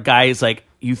movies where a guy is like,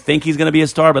 you think he's going to be a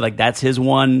star, but like that's his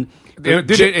one Dude,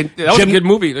 that was a good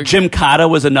movie. Like, Jim Cotta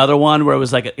was another one where it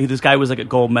was like this guy was like a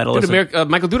gold medalist.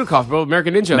 Michael Dudikoff, bro,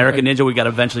 American Ninja. American Ninja, we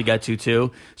eventually got to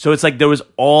too. So it's like there was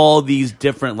all these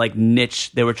different like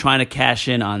niche. They were trying to cash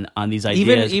in on these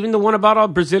ideas. Even the one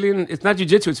about Brazilian. It's not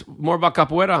jiu-jitsu. It's more about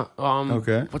capoeira.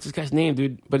 Okay. What's this guy's name,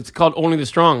 dude? But it's called Only the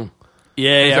Strong.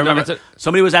 Yeah, I remember.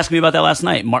 Somebody was asking me about that last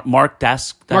night. Mark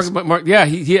Dask. Mark, yeah,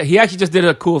 he actually just did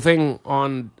a cool thing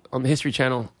on the History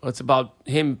Channel. It's about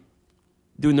him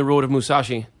doing the road of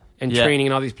Musashi and training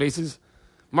in all these places.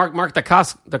 Mark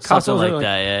Dacascos. Something like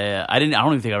that. Yeah. I don't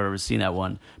even think I've ever seen that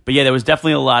one. But yeah, there was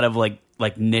definitely a lot of like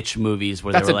niche movies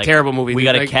where that's they were a terrible movie. We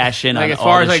got to cash in on as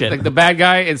far all as this shit. like the bad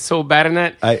guy is so bad in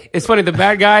that. It's funny. The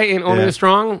bad guy in Only the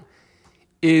Strong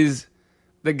is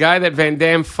the guy that Van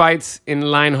Damme fights in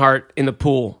Lionheart in the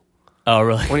pool. Oh,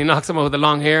 really? When he knocks him over with the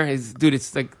long hair,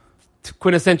 it's like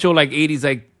quintessential like 80s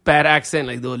like bad accent.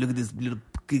 Like, oh, look at this little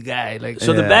guy. Like,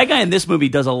 so the bad guy in this movie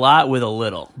does a lot with a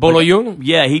little. Bolo Yeung?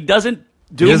 Yeah, he doesn't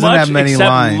do He doesn't much have many except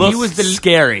lines. look He was the-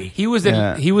 scary. He was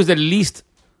the least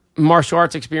martial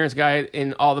arts experienced guy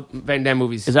in all the Van Damme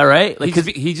movies. Is that right? Like,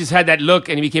 he just had that look,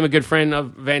 and he became a good friend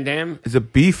of Van Damme. He's a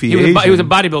beefy He was Asian. he was a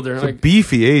bodybuilder, He's a like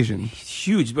beefy Asian.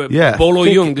 huge, but Yeah. Bolo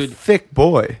thick, Yeung, dude. Thick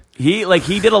boy. he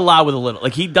did a lot with a little.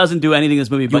 Like he doesn't do anything in this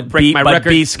movie You but break be, my but record.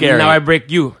 be scary. Now I break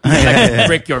you. I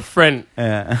break your friend.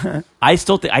 I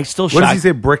still What does he shocked.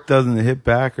 say? Brick doesn't hit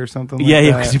back or something like Yeah,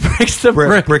 that? because he breaks the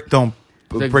Brick don't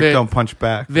Like brick very- don't punch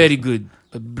back. Very good.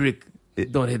 A brick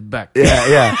don't hit back.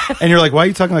 Yeah. And you're like, why are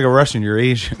you talking like a Russian? You're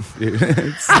Asian, dude.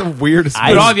 It's the weirdest.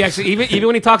 But all the actually, even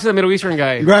when he talks to the Middle Eastern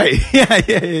guy, Right. Yeah. what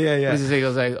does he say? He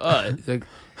goes like, oh,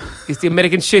 it's the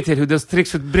American shithead who does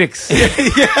tricks with bricks.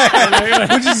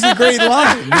 Which is a great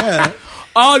line. Yeah.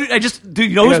 Oh, dude,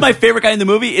 you know who's my favorite guy in the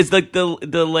movie? Is like the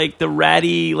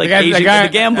ratty like guy- the Asian, guy-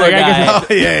 the gambler the guy guy.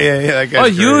 Oh yeah. That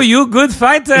guy's Oh, great. you good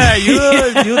fighter,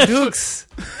 you dukes.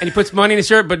 And he puts money in his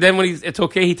shirt, but then when it's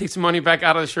okay, he takes the money back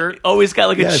out of the shirt. Always got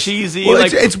like a Yes. cheesy. Well,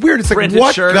 like it's weird. It's like, printed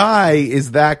what shirt. guy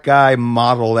is that guy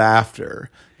modeled after?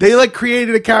 They like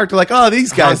created a character like, oh,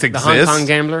 these guys the exist. Hong Kong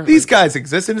gambler? These guys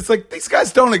exist, and it's like these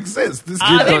guys don't exist. This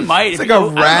dude They don't- might. It's like I a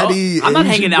don't know. ratty. I'm not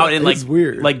Asian hanging out guy. in like It's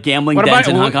weird. like gambling What dens about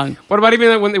in Hong Kong. What about even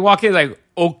like, when they walk in, like,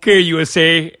 okay,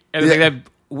 USA, and it's Yeah. like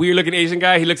that weird looking Asian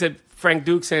guy. He looks at Frank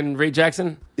Dukes and Ray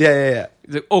Jackson. Yeah.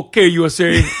 He's like, okay,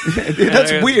 USA.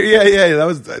 That's weird. Yeah. That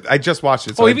was. I just watched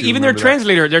it. So Oh, I do even their remember that.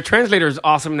 translator. Their translator is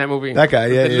awesome in that movie. That guy,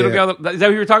 yeah, The little yeah. girl, is that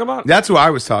who you were talking about? That's who I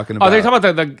was talking about. Oh, they're talking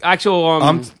about the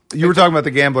actual. You were talking about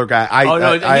the gambler guy. Oh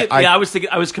no! I I was thinking.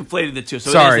 I was conflating the two.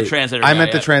 So sorry, it is the translator. I guy,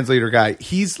 meant the yeah. translator guy.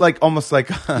 He's like almost like.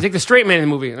 he's like the straight man in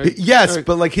the movie. Like, Yes,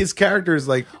 but like his character is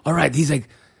like. all right, he's like,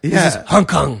 Yeah. this is Hong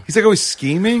Kong. He's like always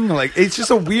scheming. Like it's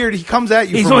just a weird. He comes at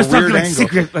you He's from always a weird talking, like, angle.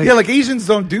 secret, like- yeah, like Asians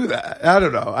don't do that. I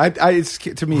don't know. It's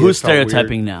to me. Who's it's all weird.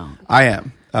 stereotyping now? I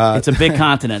am. It's a big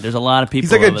continent. There's a lot of people.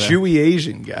 He's like a over there. Jewy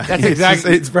Asian guy. That's It's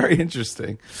exactly- It's very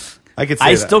interesting. I could say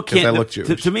I that still 'cause can't. I look to,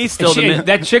 Jewish. to me, still the min-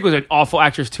 that chick was an awful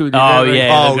actress too. Dude. Oh, Like,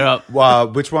 yeah. the girl-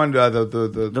 which one? The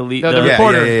lead, the the-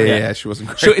 reporter. Yeah, she wasn't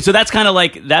great. So that's kind of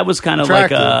like that was kind of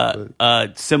like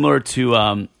Attractive, similar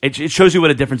to it shows you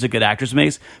what a difference a good actress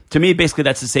makes. To me, basically,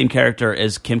 that's the same character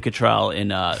as Kim Cattrall in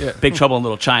Big Trouble in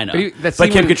Little China. But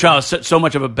Kim Cattrall is so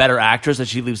much of a better actress that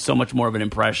she leaves so much more of an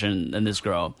impression than this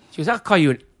girl. She goes, I'll call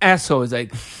you an asshole. He's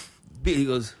like, he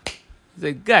goes,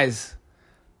 guys,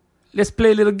 let's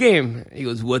play a little game. He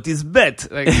goes, what is bet?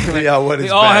 Like, Yeah, what is they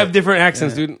all bet? have different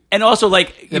accents, dude. And also, like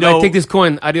you If know, I take this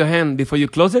coin out of your hand before you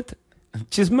close it,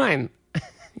 she's mine.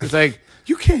 It's like,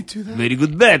 You can't do that. very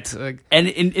good bet. Like, and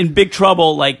in Big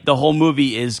Trouble, like the whole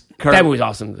movie is that movie's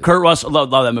awesome. Kurt Russell,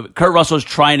 love that movie. Kurt Russell's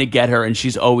trying to get her, and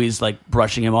she's always like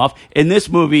brushing him off. In this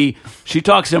movie, she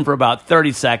talks to him for about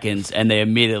 30 seconds, and they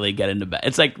immediately get into bed.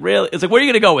 It's like really, it's like where are you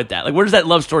going to go with that? Like where does that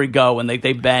love story go when they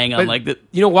bang on But like the?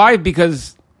 you know why?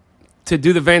 Because to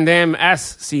do the Van Damme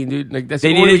ass scene, dude, like that's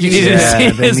They the only needed- way you needed to see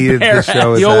they his needed to bare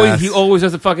show ass. his ass. He always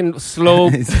does a fucking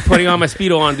slow putting on my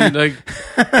Speedo on, dude. Like,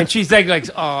 and she's like,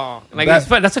 oh, like That- it's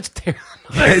fun. That's such a terrible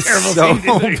It's so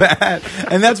scene, dude. bad,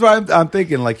 and that's why I'm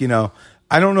thinking, like, you know,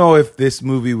 I don't know if this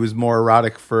movie was more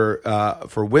erotic for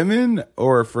women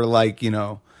or for like, you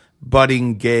know,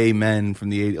 budding gay men from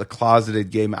the 80s, like closeted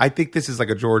gay men. I think this is like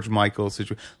a George Michael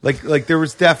situation. Like there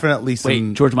was definitely some.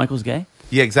 Wait, George Michael's gay?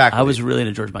 Yeah, exactly. I was really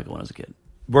into George Michael when I was a kid.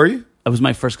 Were you? That was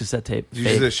my first cassette tape. Did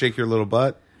you just shake your little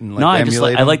butt? And, like, No, I just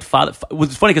emulate I him? liked Father.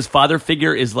 It's funny because Father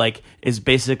Figure is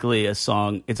basically a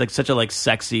song. It's like such a like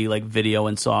sexy like video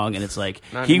and song, and it's like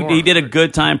Not he anymore. did a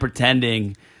good time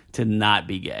pretending to not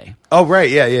be gay. Oh right,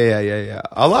 yeah.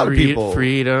 A lot of people.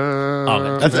 Freedom.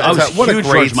 Oh, What a huge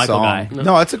great George Michael song. guy.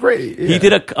 No, it's a great. Yeah. He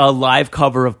did a live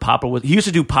cover of Papa was. He used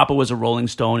to do Papa Was a Rolling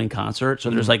Stone in concert. So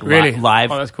there's like Really?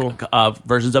 live Oh, that's cool.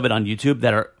 versions of it on YouTube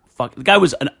that are. The guy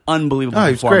was an unbelievable Oh,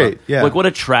 he was performer. great, yeah. Like what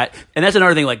a and that's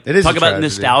another thing. Like It is talk a about tragedy.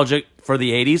 nostalgic for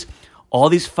the '80s. All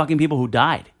these fucking people who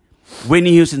died.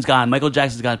 Whitney Houston's gone. Michael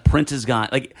Jackson's gone. Prince is gone.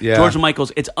 Like Yeah. George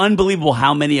Michael's. It's unbelievable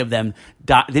how many of them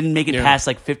didn't make it Yeah. past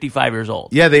like 55 years old.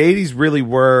 Yeah, the 80s really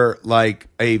were like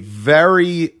a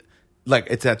very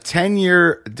it's a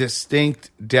 10-year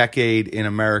distinct decade in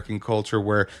American culture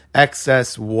where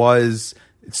excess was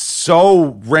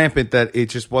so rampant that it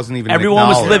just wasn't even Everyone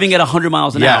was acknowledged. living at 100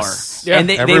 miles an Yes. hour. Yeah. And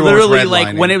they Everyone was literally, like,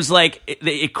 redlining. when it was like,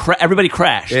 everybody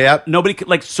crashed. Yep. Nobody,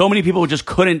 like, so many people just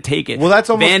couldn't take it. Well, that's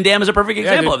almost- Van Damme is a perfect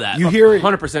example dude. of that. You hear it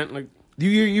 100%. Like, you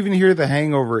even hear the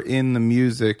hangover in the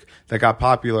music that got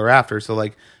popular after. So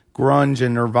like grunge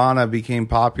and Nirvana became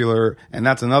popular, and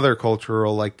that's another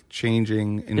cultural like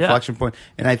changing inflection point.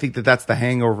 And I think that that's the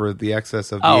hangover of the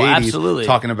excess of the 80s. Absolutely.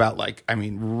 Talking about like, I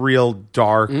mean, real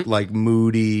dark, like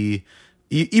moody.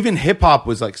 Even hip hop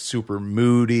was like super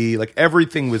moody. Like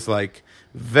everything was like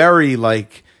very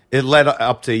like. It led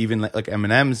up to even like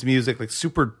Eminem's music, like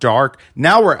super dark.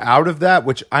 Now we're out of that,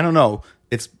 which I don't know.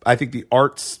 I think the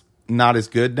art's not as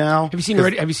good now. have you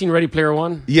seen Ready Player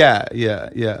One? Yeah.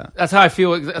 That's how I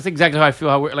feel. That's exactly how I feel.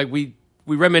 How we're like we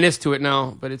reminisce to it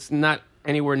now, but it's not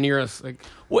anywhere near us. Like,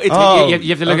 Well, it's, you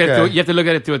have to look at it. okay. You have to look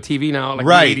at it through a TV now. Like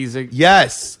Right. the 80s. Like,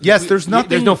 Yes. There's nothing.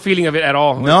 There's no feeling of it at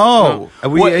all. No.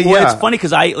 well, Yeah. it's funny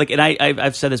because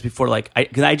I've said this before. Like,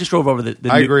 because I just drove over the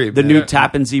I new, agree, the man. new Yeah.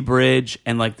 Tappan Zee Bridge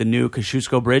and like the new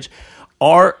Kosciuszko Bridge.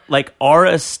 Our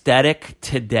aesthetic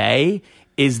today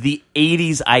is the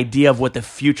 80s idea of what the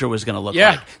future was going to look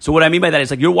Yeah. like. So what I mean by that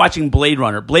is like you're watching Blade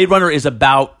Runner. Blade Runner is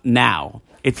about now.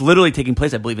 It's literally taking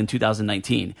place, I believe, in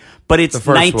 2019. But it's The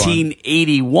first one.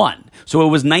 1981. So it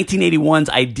was 1981's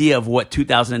idea of what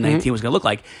 2019 Mm-hmm. was going to look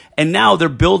like. And now they're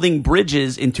building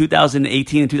bridges in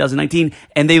 2018 and 2019,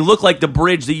 and they look like the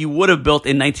bridge that you would have built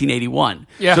in 1981.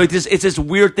 Yeah. So it's this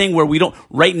weird thing where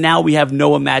right now we have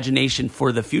no imagination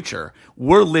for the future.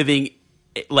 We're living,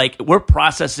 like, we're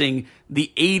processing the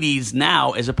 80s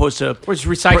now as opposed to... We're just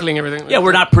recycling everything. Yeah,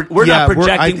 we're not I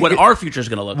projecting think what our future is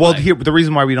going to look Well, like. here the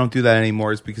reason why we don't do that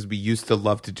anymore is because we used to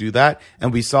love to do that,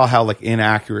 and we saw how like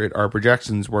inaccurate our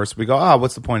projections were. So we go,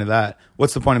 what's the point of that?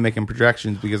 What's the point of making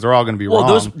projections because they're all going to be wrong?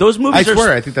 those movies I are-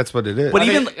 swear, I think that's what it is. But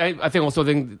I think also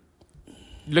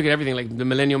look at everything like the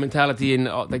millennial mentality and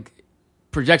like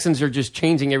projections are just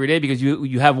changing every day because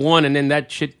you have one and then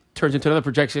that shit turns into another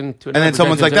projection. To and then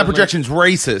someone's like, that projection's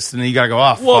racist, and then you gotta go,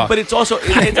 fuck. Well, but it's also...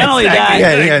 It's not only that...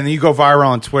 yeah, and you go viral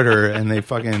on Twitter, and they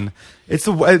fucking... It's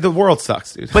the world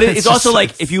sucks, dude. But it's also just-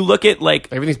 like, if you look at like...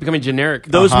 everything's becoming generic.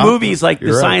 Those movies, like the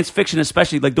You're right. science fiction,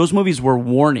 especially, like those movies were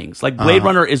warnings. Like Blade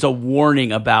Runner is a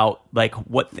warning about like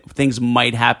what things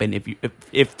might happen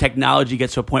if technology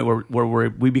gets to a point where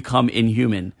we become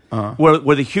inhuman, where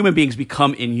the human beings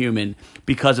become inhuman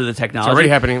because of the technology. It's already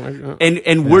happening.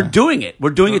 And we're doing it. We're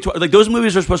doing it. Like those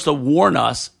movies are supposed to warn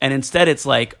us, and instead it's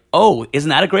like, oh, isn't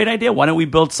that a great idea? Why don't we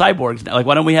build cyborgs now? Like,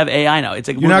 why don't we have AI now? It's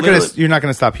like you're not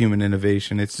gonna stop human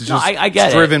innovation. It's just I get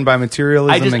it's it. driven by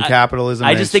materialism and capitalism.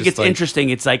 I and just think it's like- interesting.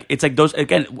 It's like those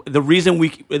again. The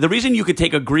reason you could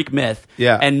take a Greek myth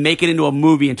Yeah. and make it into a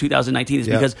movie in 2019 is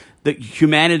Yeah. because the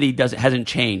humanity hasn't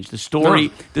changed. The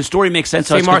story makes sense.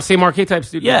 Same arcade types,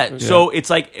 dude. Yeah, so it's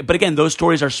like, but again, those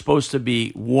stories are supposed to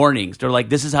be warnings. They're like,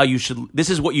 this is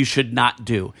what you should not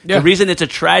do. Yeah. The reason it's a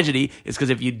tragedy is because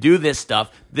if you do this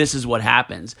stuff, this is what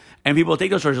happens. And people take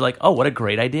those stories and are like, oh, what a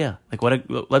great idea. Like,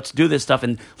 let's do this stuff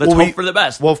and let's hope for the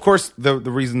best. Well, of course, the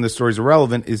reason the stories are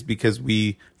relevant is because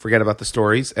we forget about the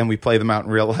stories and we play them out in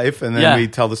real life, and then we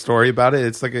tell the story about it.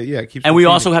 It's like it keeps. And we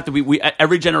also have to be.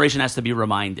 Every generation has to be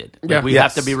reminded. Like, Yeah. we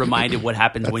Yes. have to be reminded what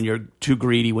happens when you're too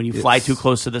greedy, when you fly too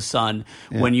close to the sun,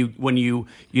 when you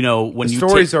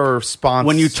stories are a response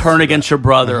when you turn to against that. your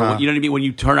brother, Uh-huh. you know what I mean. When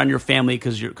you turn on your family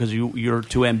because you're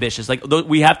too ambitious. Like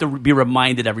we have to be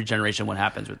reminded every generation what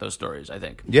happens with those stories. I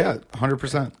think. Yeah,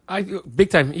 100%. Big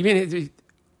time. Even if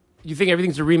you think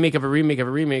everything's a remake of a remake of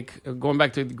a remake, going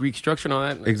back to the Greek structure and all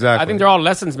that. Exactly. I think they're all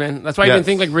lessons, man. That's why I even Yes.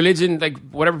 think like religion, like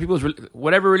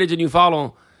whatever religion you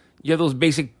follow, you have those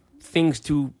basic things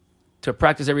to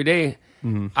practice every day.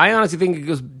 Mm-hmm. I honestly think it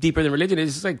goes deeper than religion.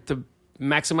 It's just like to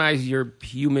maximize your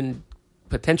human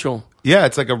potential. Yeah,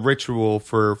 it's like a ritual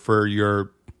for your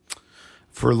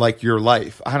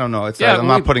life. I don't know. Yeah, I'm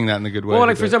not putting that in a good way. Well,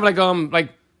 like for but- example,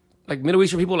 like Middle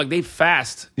Eastern people, like they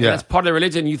fast. Yeah. That's part of their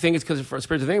religion. You think it's because for a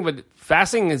spiritual thing, but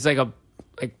fasting is like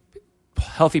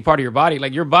healthy part of your body.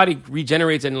 Like your body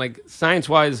regenerates and like science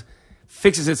wise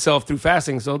fixes itself through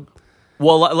fasting. So.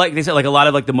 Well, like they said, like a lot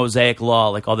of like the Mosaic Law,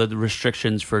 like all the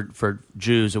restrictions for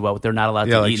Jews about what they're not allowed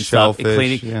to like eat and stuff, and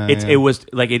shellfish. cleaning. It was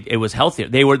like it was healthier.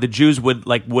 The Jews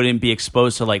wouldn't be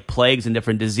exposed to like plagues and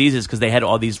different diseases because they had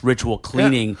all these ritual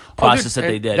cleaning process that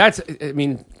they did.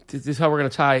 This is how we're going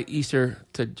to tie Easter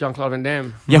to Jean-Claude Van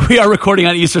Damme. Yeah, we are recording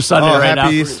on Easter Sunday right now.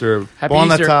 Happy Easter. Happy Buon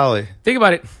Easter. Natale. Think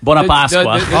about it. Buona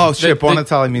Pasqua. Buon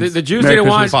Natale means the Jews Merry didn't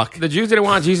want Christmas. the Jews didn't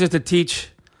want Jesus to teach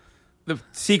the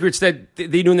secrets that they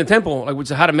do in the temple, like which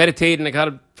is how to meditate and like how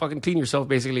to fucking clean yourself,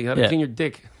 basically how to clean your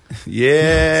dick. Yeah.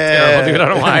 Terrible, dude. I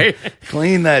don't know why.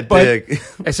 Clean that But dick.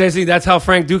 essentially, that's how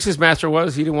Frank Dukes' master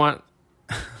was. He didn't want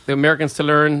the Americans to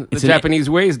learn the Japanese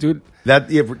ways, dude.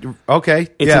 Okay.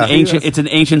 It's an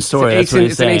ancient story. That's what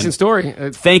he's It's saying. an ancient story.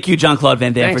 Thank you, Jean-Claude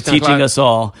Van Damme, Thanks, for teaching Jean-Claude. us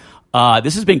all.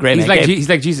 This has been great, He's man. he's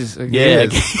like Jesus. Yeah,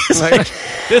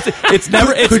 it's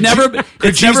never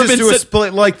Jesus been do a said,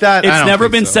 split like that? it's never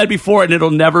been said before, and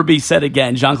it'll never be said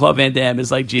again. Jean-Claude Van Damme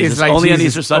is like Jesus, like only on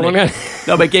Jesus. Easter Sunday. Only on-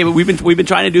 No, but Gabe, we've been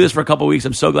trying to do this for a couple of weeks.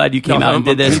 I'm so glad you came out and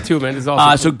did this. Me too, man. It's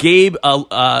awesome. So Gabe,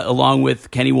 along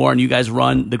with Kenny Warren, you guys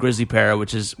run the Grizzly Pair,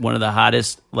 which is one of the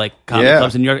hottest like comedy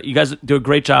clubs in New York. You guys do a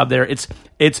great job there. It's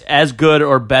as good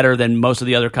or better than most of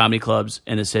the other comedy clubs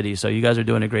in the city. So you guys are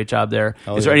doing a great job there.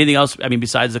 Is there anything else? I mean,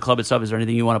 besides the club itself, is there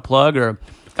anything you want to plug or?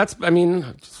 That's, I mean,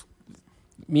 just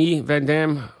me, Van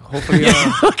Damme. Hopefully,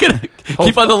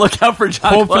 Keep on the lookout for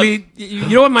John. hopefully, you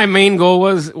know what my main goal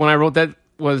was when I wrote that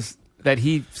was that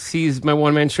he sees my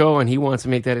one man show and he wants to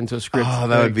make that into a script. Oh,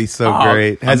 that would be so Oh,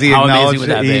 great. Has he how amazing acknowledged would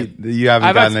that it? be? You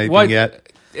haven't gotten anything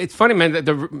yet? It's funny, man. That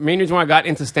the main reason why I got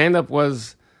into stand up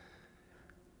was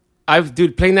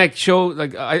playing that show.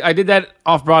 Like I did that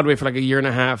off Broadway for like a year and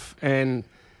a half and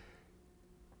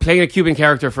playing a Cuban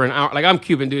character for an hour. Like I'm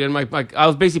Cuban, dude, and I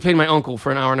was basically playing my uncle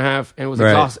for an hour and a half, and it was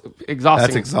exhausting.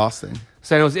 That's exhausting.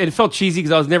 So it felt cheesy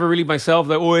because I was never really myself.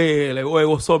 Like, oi,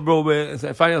 what's up, bro, man? So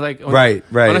I finally was like,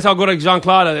 Right. Unless I'll go to Jean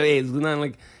Claude,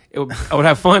 I would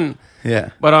have fun.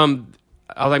 Yeah. But I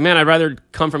was like, man, I'd rather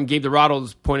come from Gabe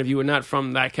Dorado's point of view and not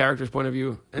from that character's point of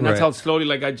view. And that's how slowly,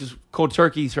 like, I just cold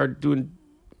turkey started doing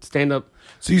stand up.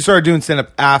 So you started doing stand up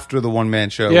after the one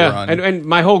man show run. And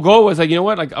my whole goal was like, you know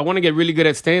what? Like, I want to get really good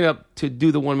at stand up to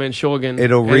do the one man show again.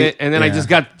 And then I just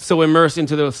got so immersed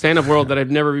into the stand up world that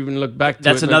I've never even looked back to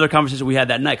That's it. another conversation we had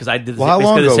that night because I did Well, how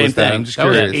long the ago same was that? thing. I'm just That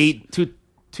was curious.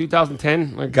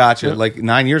 2010. Like, Gotcha. yeah. Like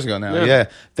 9 years ago now. Yeah. Yeah.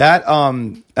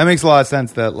 That makes a lot of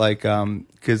sense. That like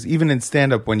because even in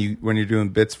stand up when you're doing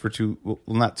bits for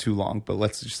not too long, but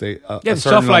let's just say a the certain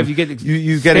shelf life, long- you get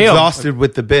you get stale. exhausted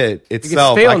with the bit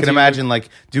itself. stale I can until you- imagine like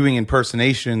doing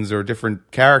impersonations or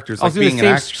different characters. I was like doing being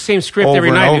the an same script over every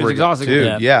and night. It over was again. exhausting.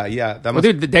 Dude, Yeah. yeah. That Well, must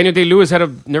dude, Daniel Day-Lewis had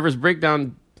a nervous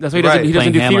breakdown. That's why he doesn't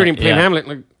Playing do theater Hamlet, and playing yeah. Hamlet.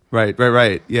 Like,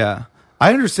 Right. Yeah.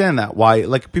 I understand that why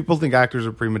like people think actors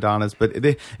are prima donnas, but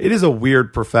it is a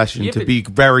weird profession Yeah, to but- be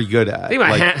very good at. think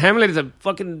about Like, Hamlet is a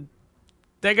fucking.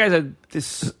 That guy's a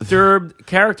disturbed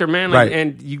character, man. Like, Right.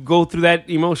 And you go through that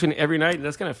emotion every night, and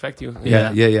that's gonna affect you.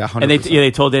 yeah. 100%. And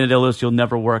they told Daniel Day-Lewis you'll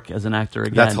never work as an actor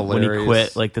again. That's when he hilarious.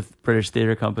 quit like the British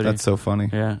Theater Company. That's so funny.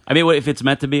 Yeah, I mean, if it's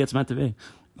meant to be, it's meant to be.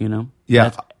 You know.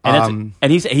 Yeah, And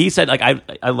he said like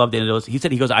I love Daniel Day-Lewis. He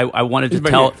said I wanted to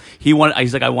tell he's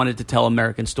like I wanted to tell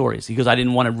American stories. He goes I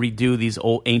didn't want to redo these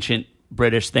old ancient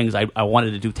British things. I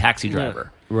wanted to do Taxi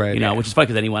Driver. Right. You know, which is funny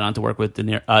because then he went on to work with De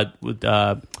Niro,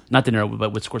 not De Niro,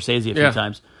 but with Scorsese a few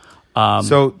times.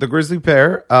 So the Grizzly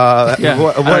Pair.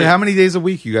 How many days a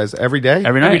week? You guys every day?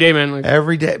 Every night. Every day, man. Like,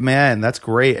 Every day, man. That's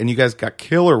great. And you guys got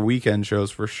killer weekend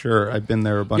shows for sure. I've been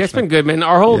there a bunch. yeah, it's of been good, man.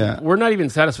 Our whole Yeah. we're not even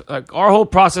satisfied. Like, our whole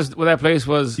process with that place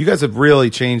was You guys have really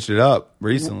changed it up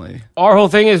recently. our whole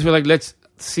thing is we're like, let's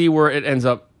see where it ends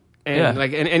up. And Yeah.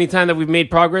 like, and any time that we've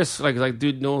made progress, like,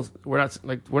 dude, no, we're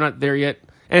not there yet.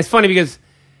 And it's funny because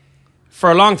for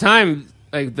a long time,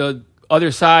 like the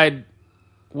other side,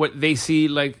 what they see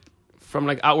like from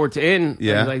like outward to in,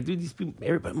 Yeah. like, dude, these people,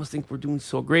 everybody must think we're doing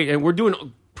so great, and we're doing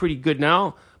pretty good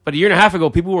now. But a year and a half ago,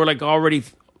 people were like already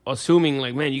assuming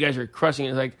like, man, you guys are crushing it.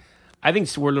 It's like, I think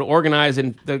we're a little organized,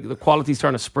 and the quality's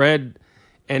starting to spread.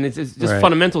 And it's just Right.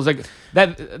 fundamentals like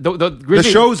that. The The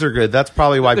Grizzly, shows are good. That's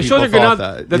probably why the people shows are good now.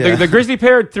 thought that. The Grizzly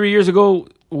Pair 3 years ago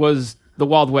was the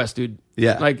Wild West, dude.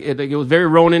 Yeah. like it was very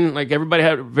Ronin. Like everybody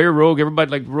had very rogue.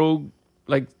 Everybody like rogue,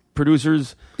 like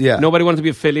producers. Yeah. nobody wanted to be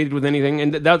affiliated with anything,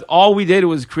 and that all we did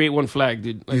was create one flag,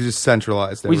 dude. Like, you just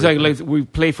centralized. we just everything. we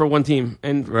play for one team,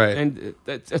 and Right. And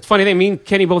it's funny thing. Me and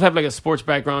Kenny both have like a sports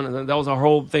background, and that was our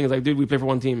whole thing. It's like, dude, we play for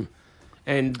one team,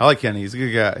 and I like Kenny. He's a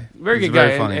good guy. very He's good guy,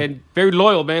 Very funny. and very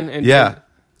loyal, man. And Yeah.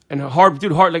 and hard,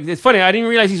 dude. Hard. Like it's funny. I didn't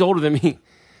realize he's older than me.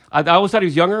 I always thought he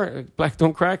was younger. Black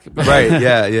don't crack. But, Right?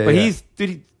 Yeah.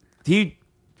 But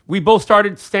we both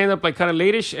started stand up like kind of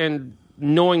latish, and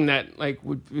knowing that like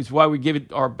is why we give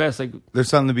it our best. Like there's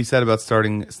something to be said about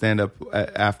starting stand up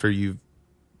after you've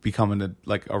become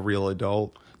a real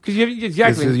adult. Because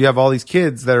you have all these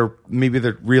kids that are maybe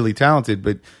they're really talented,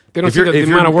 but they don't see the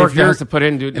amount of work that has to put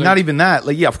in, dude. And not even that.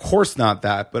 Like, yeah, of course not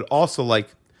that, but also like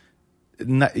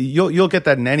you'll get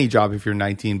that in any job if you're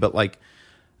 19. But like,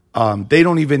 they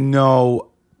don't even know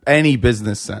any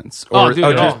business sense or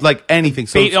just like anything.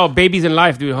 So babies in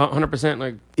life, dude, 100%.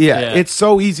 Like, yeah, it's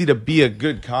so easy to be a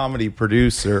good comedy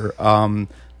producer,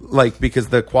 like because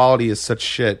the quality is such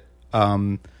shit.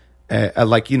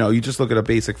 Like, you know, you just look at a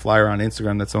basic flyer on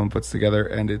Instagram that someone puts together,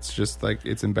 and it's just like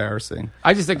it's embarrassing.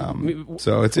 I just think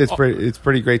so. It's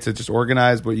pretty great to just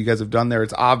organize what you guys have done there.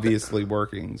 It's obviously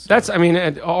working. So. That's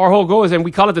our whole goal is, and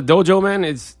we call it the dojo, man.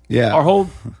 It's our whole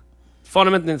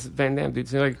fundamental. Van Damme, dude.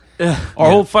 So like our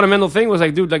whole fundamental thing was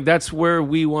like, dude, like that's where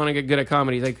we want to get good at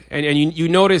comedy. Like, and you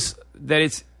notice that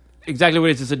it's exactly what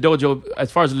it is. It's a dojo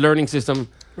as far as learning system.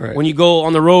 Right. When you go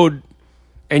on the road,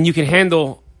 and you can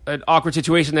handle an awkward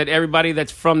situation that everybody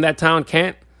that's from that town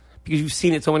can't, because you've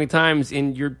seen it so many times.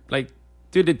 And you're like,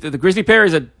 dude, the Grizzly Pear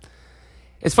is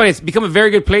it's funny. It's become a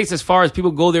very good place as far as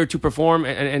people go there to perform,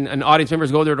 and audience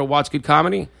members go there to watch good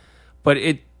comedy. But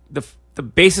the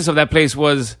basis of that place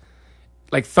was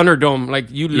like Thunderdome.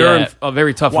 Like you learn a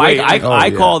very tough way.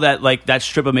 I call that like that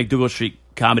strip of McDougal Street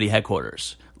comedy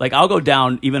headquarters. Like I'll go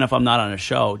down even if I'm not on a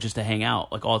show just to hang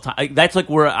out like all the time. Like, that's like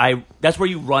that's where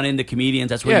you run into comedians.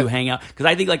 That's where you hang out. Because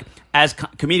I think like as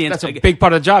comedians, that's a big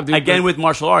part of the job, dude. Again, with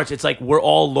martial arts, it's like we're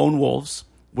all lone wolves.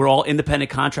 We're all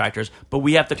independent contractors, but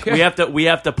we have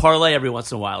to parlay every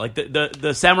once in a while. Like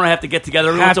the samurai have to get together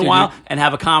every once in a while and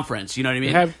have a conference. You know what I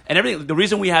mean? And everything. The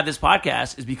reason we have this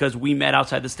podcast is because we met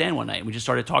outside the stand one night and we just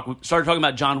started talking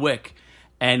about John Wick,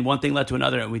 and one thing led to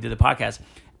another, and we did the podcast.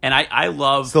 And I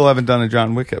love. Still haven't done a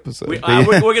John Wick episode. We're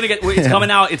gonna get. It's coming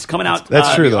out. It's coming out.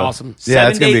 That's true, though. Awesome. Yeah,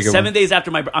 it's gonna be a good 7 days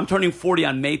after I'm turning 40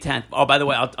 on May 10th. Oh, by the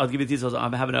way, I'll give you the details.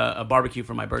 I'm having a barbecue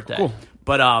for my birthday. Cool.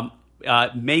 But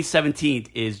May 17th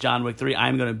is John Wick 3.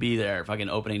 I'm gonna be there. Fucking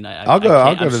opening night. I'll go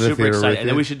I'm to the super theater excited. with you. And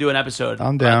then we should do an episode.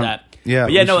 I'm down. About that. Yeah.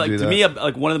 But yeah, no. should Like do to that. me,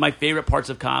 like one of my favorite parts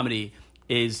of comedy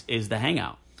is the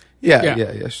hangout. Yeah.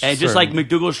 And just like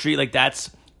McDougal Street, like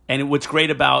that's. And what's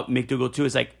great about McDougal too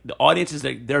is like the audience is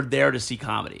like they're there to see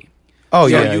comedy. Oh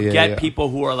so yeah, you get people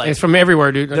who are like it's from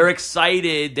everywhere, dude. They're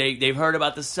excited. They've heard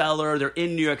about the Cellar. They're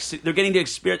in New York City. They're getting to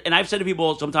experience. And I've said to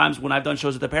people sometimes when I've done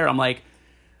shows at the Pear, I'm like,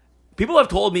 people have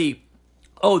told me,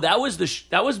 "Oh, that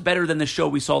was better than the show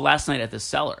we saw last night at the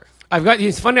Cellar."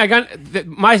 It's funny. I got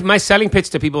my selling pitch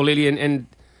to people lately, and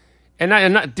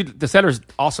dude, the Cellar's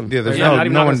awesome. Yeah, there's not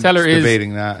even no one's Cellar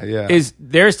debating that. Yeah,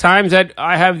 there's times that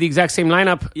I have the exact same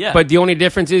lineup. Yeah. But the only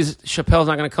difference is Chappelle's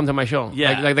not going to come to my show.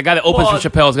 Yeah. like the guy that opens for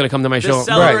Chappelle is going to come to my show. The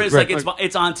Cellar Right, is right. like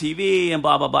it's on TV and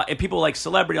blah blah blah, and people like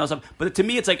celebrity and all stuff. But to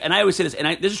me, it's like, and I always say this,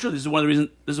 and this is true. This is one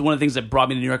of the things that brought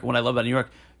me to New York. And what I love about New York,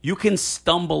 you can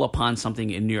stumble upon something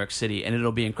in New York City, and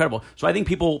it'll be incredible. So I think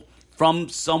people from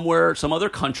somewhere, some other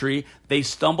country, they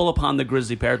stumble upon the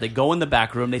Grizzly Pear. They go in the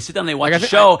back room, they sit down, they watch the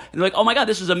show, and they're like, "Oh my god,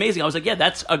 this is amazing!" I was like, "Yeah,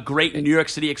 that's a great New York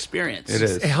City experience." It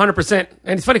is 100%.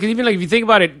 And it's funny because even like if you think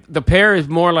about it, the Pear is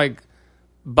more like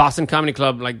Boston Comedy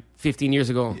Club like 15 years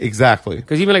ago. exactly.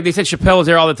 Because even like they said Chappelle was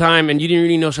there all the time, and you didn't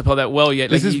really know Chappelle that well yet.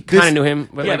 Like you kind of knew him,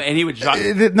 but Yeah, like, and he would drop.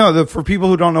 For people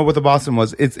who don't know what the Boston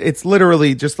was, it's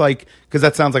literally just like, because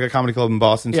that sounds like a comedy club in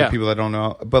Boston. So people that don't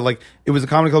know, but like it was a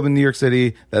comedy club in New York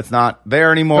City that's not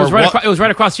there anymore. it was right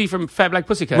across the street from Fat Black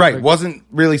Pussycat. Right, Like, wasn't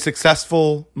really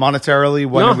successful monetarily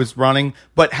when it was running,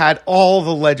 but had all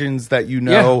the legends that you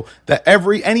know, that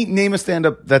any name of stand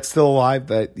up that's still alive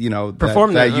that you know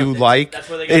Performed that there, you like. That's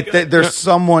where they got good. There's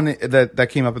someone that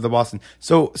came up at the Boston.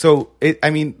 So I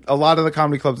mean, a lot of the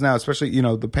comedy clubs now, especially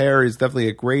the Pear, is definitely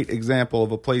a great example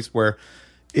of a place where,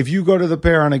 if you go to the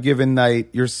Pear on a given night,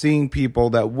 you're seeing people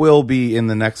that will be in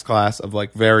the next class of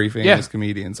like very famous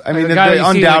comedians. I mean, the guy they that you see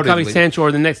in undoubtedly. Comedy Central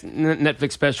or the next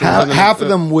Netflix special. Half of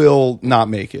them will not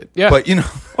make it. Yeah. But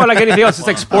Or like anything else, it's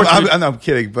like sports. I'm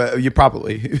kidding, but you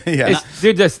probably. Yeah.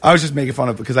 Dude, I was just making fun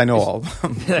of it because I know all of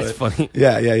them. That's funny.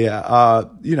 Yeah.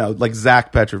 Like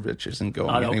Zach Petrovich isn't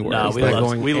going anywhere. No, He's we not love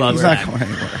going- we love He's Zach. not going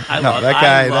anywhere. I No, love that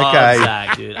guy.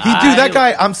 Zach, dude. That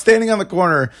guy. I'm standing on the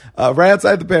corner right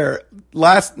outside the Pear.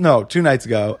 2 nights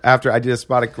ago, after I did a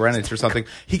spot at Greenwich or something,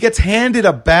 he gets handed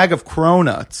a bag of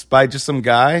cronuts by just some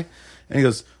guy, and he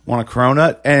goes, "Want a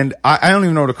cronut?" And I don't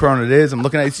even know what a cronut is. I'm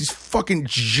looking at it. It's these fucking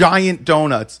giant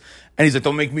donuts, and he's like,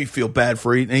 "Don't make me feel bad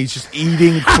for eating." And he's just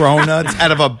eating cronuts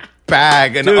out of a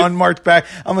bag, an unmarked bag.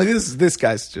 I'm like, this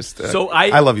guy's just. So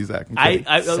I love you, Zach.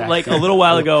 I like a little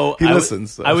while ago. He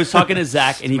listens. So. I was talking to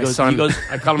Zach, and he goes. I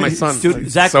call him my son. Dude,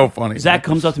 Zach, so funny. Zach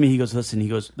comes up to me. He goes, listen. He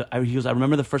goes. I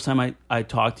remember the first time I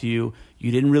talked to you. You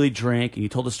didn't really drink, and you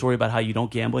told a story about how you don't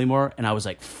gamble anymore. And I was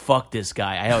like, "Fuck this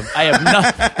guy! I have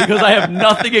nothing." He goes, "I have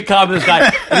nothing in common with this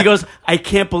guy." And he goes, "I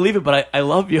can't believe it, but I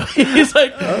love you." He's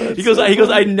like, he goes,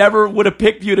 "I never would have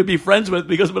picked you to be friends with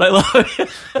because, but I love you."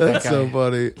 That's so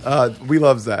funny. We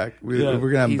love Zach. We're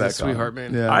gonna have him back. He's a sweetheart,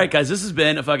 man. Yeah. All right, guys, this has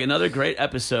been another great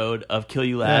episode of Kill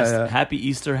You Last. Happy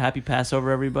Easter, happy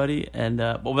Passover, everybody. And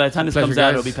well, by the time this comes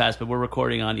out, it'll be past. But we're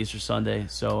recording on Easter Sunday,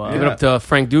 so give it up to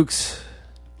Frank Dukes.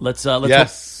 Let's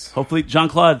yes. Hopefully,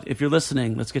 Jean-Claude, if you're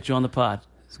listening, let's get you on the pod.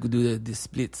 Let's go do the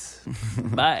splits.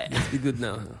 Bye. Let's be good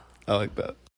now. I like that.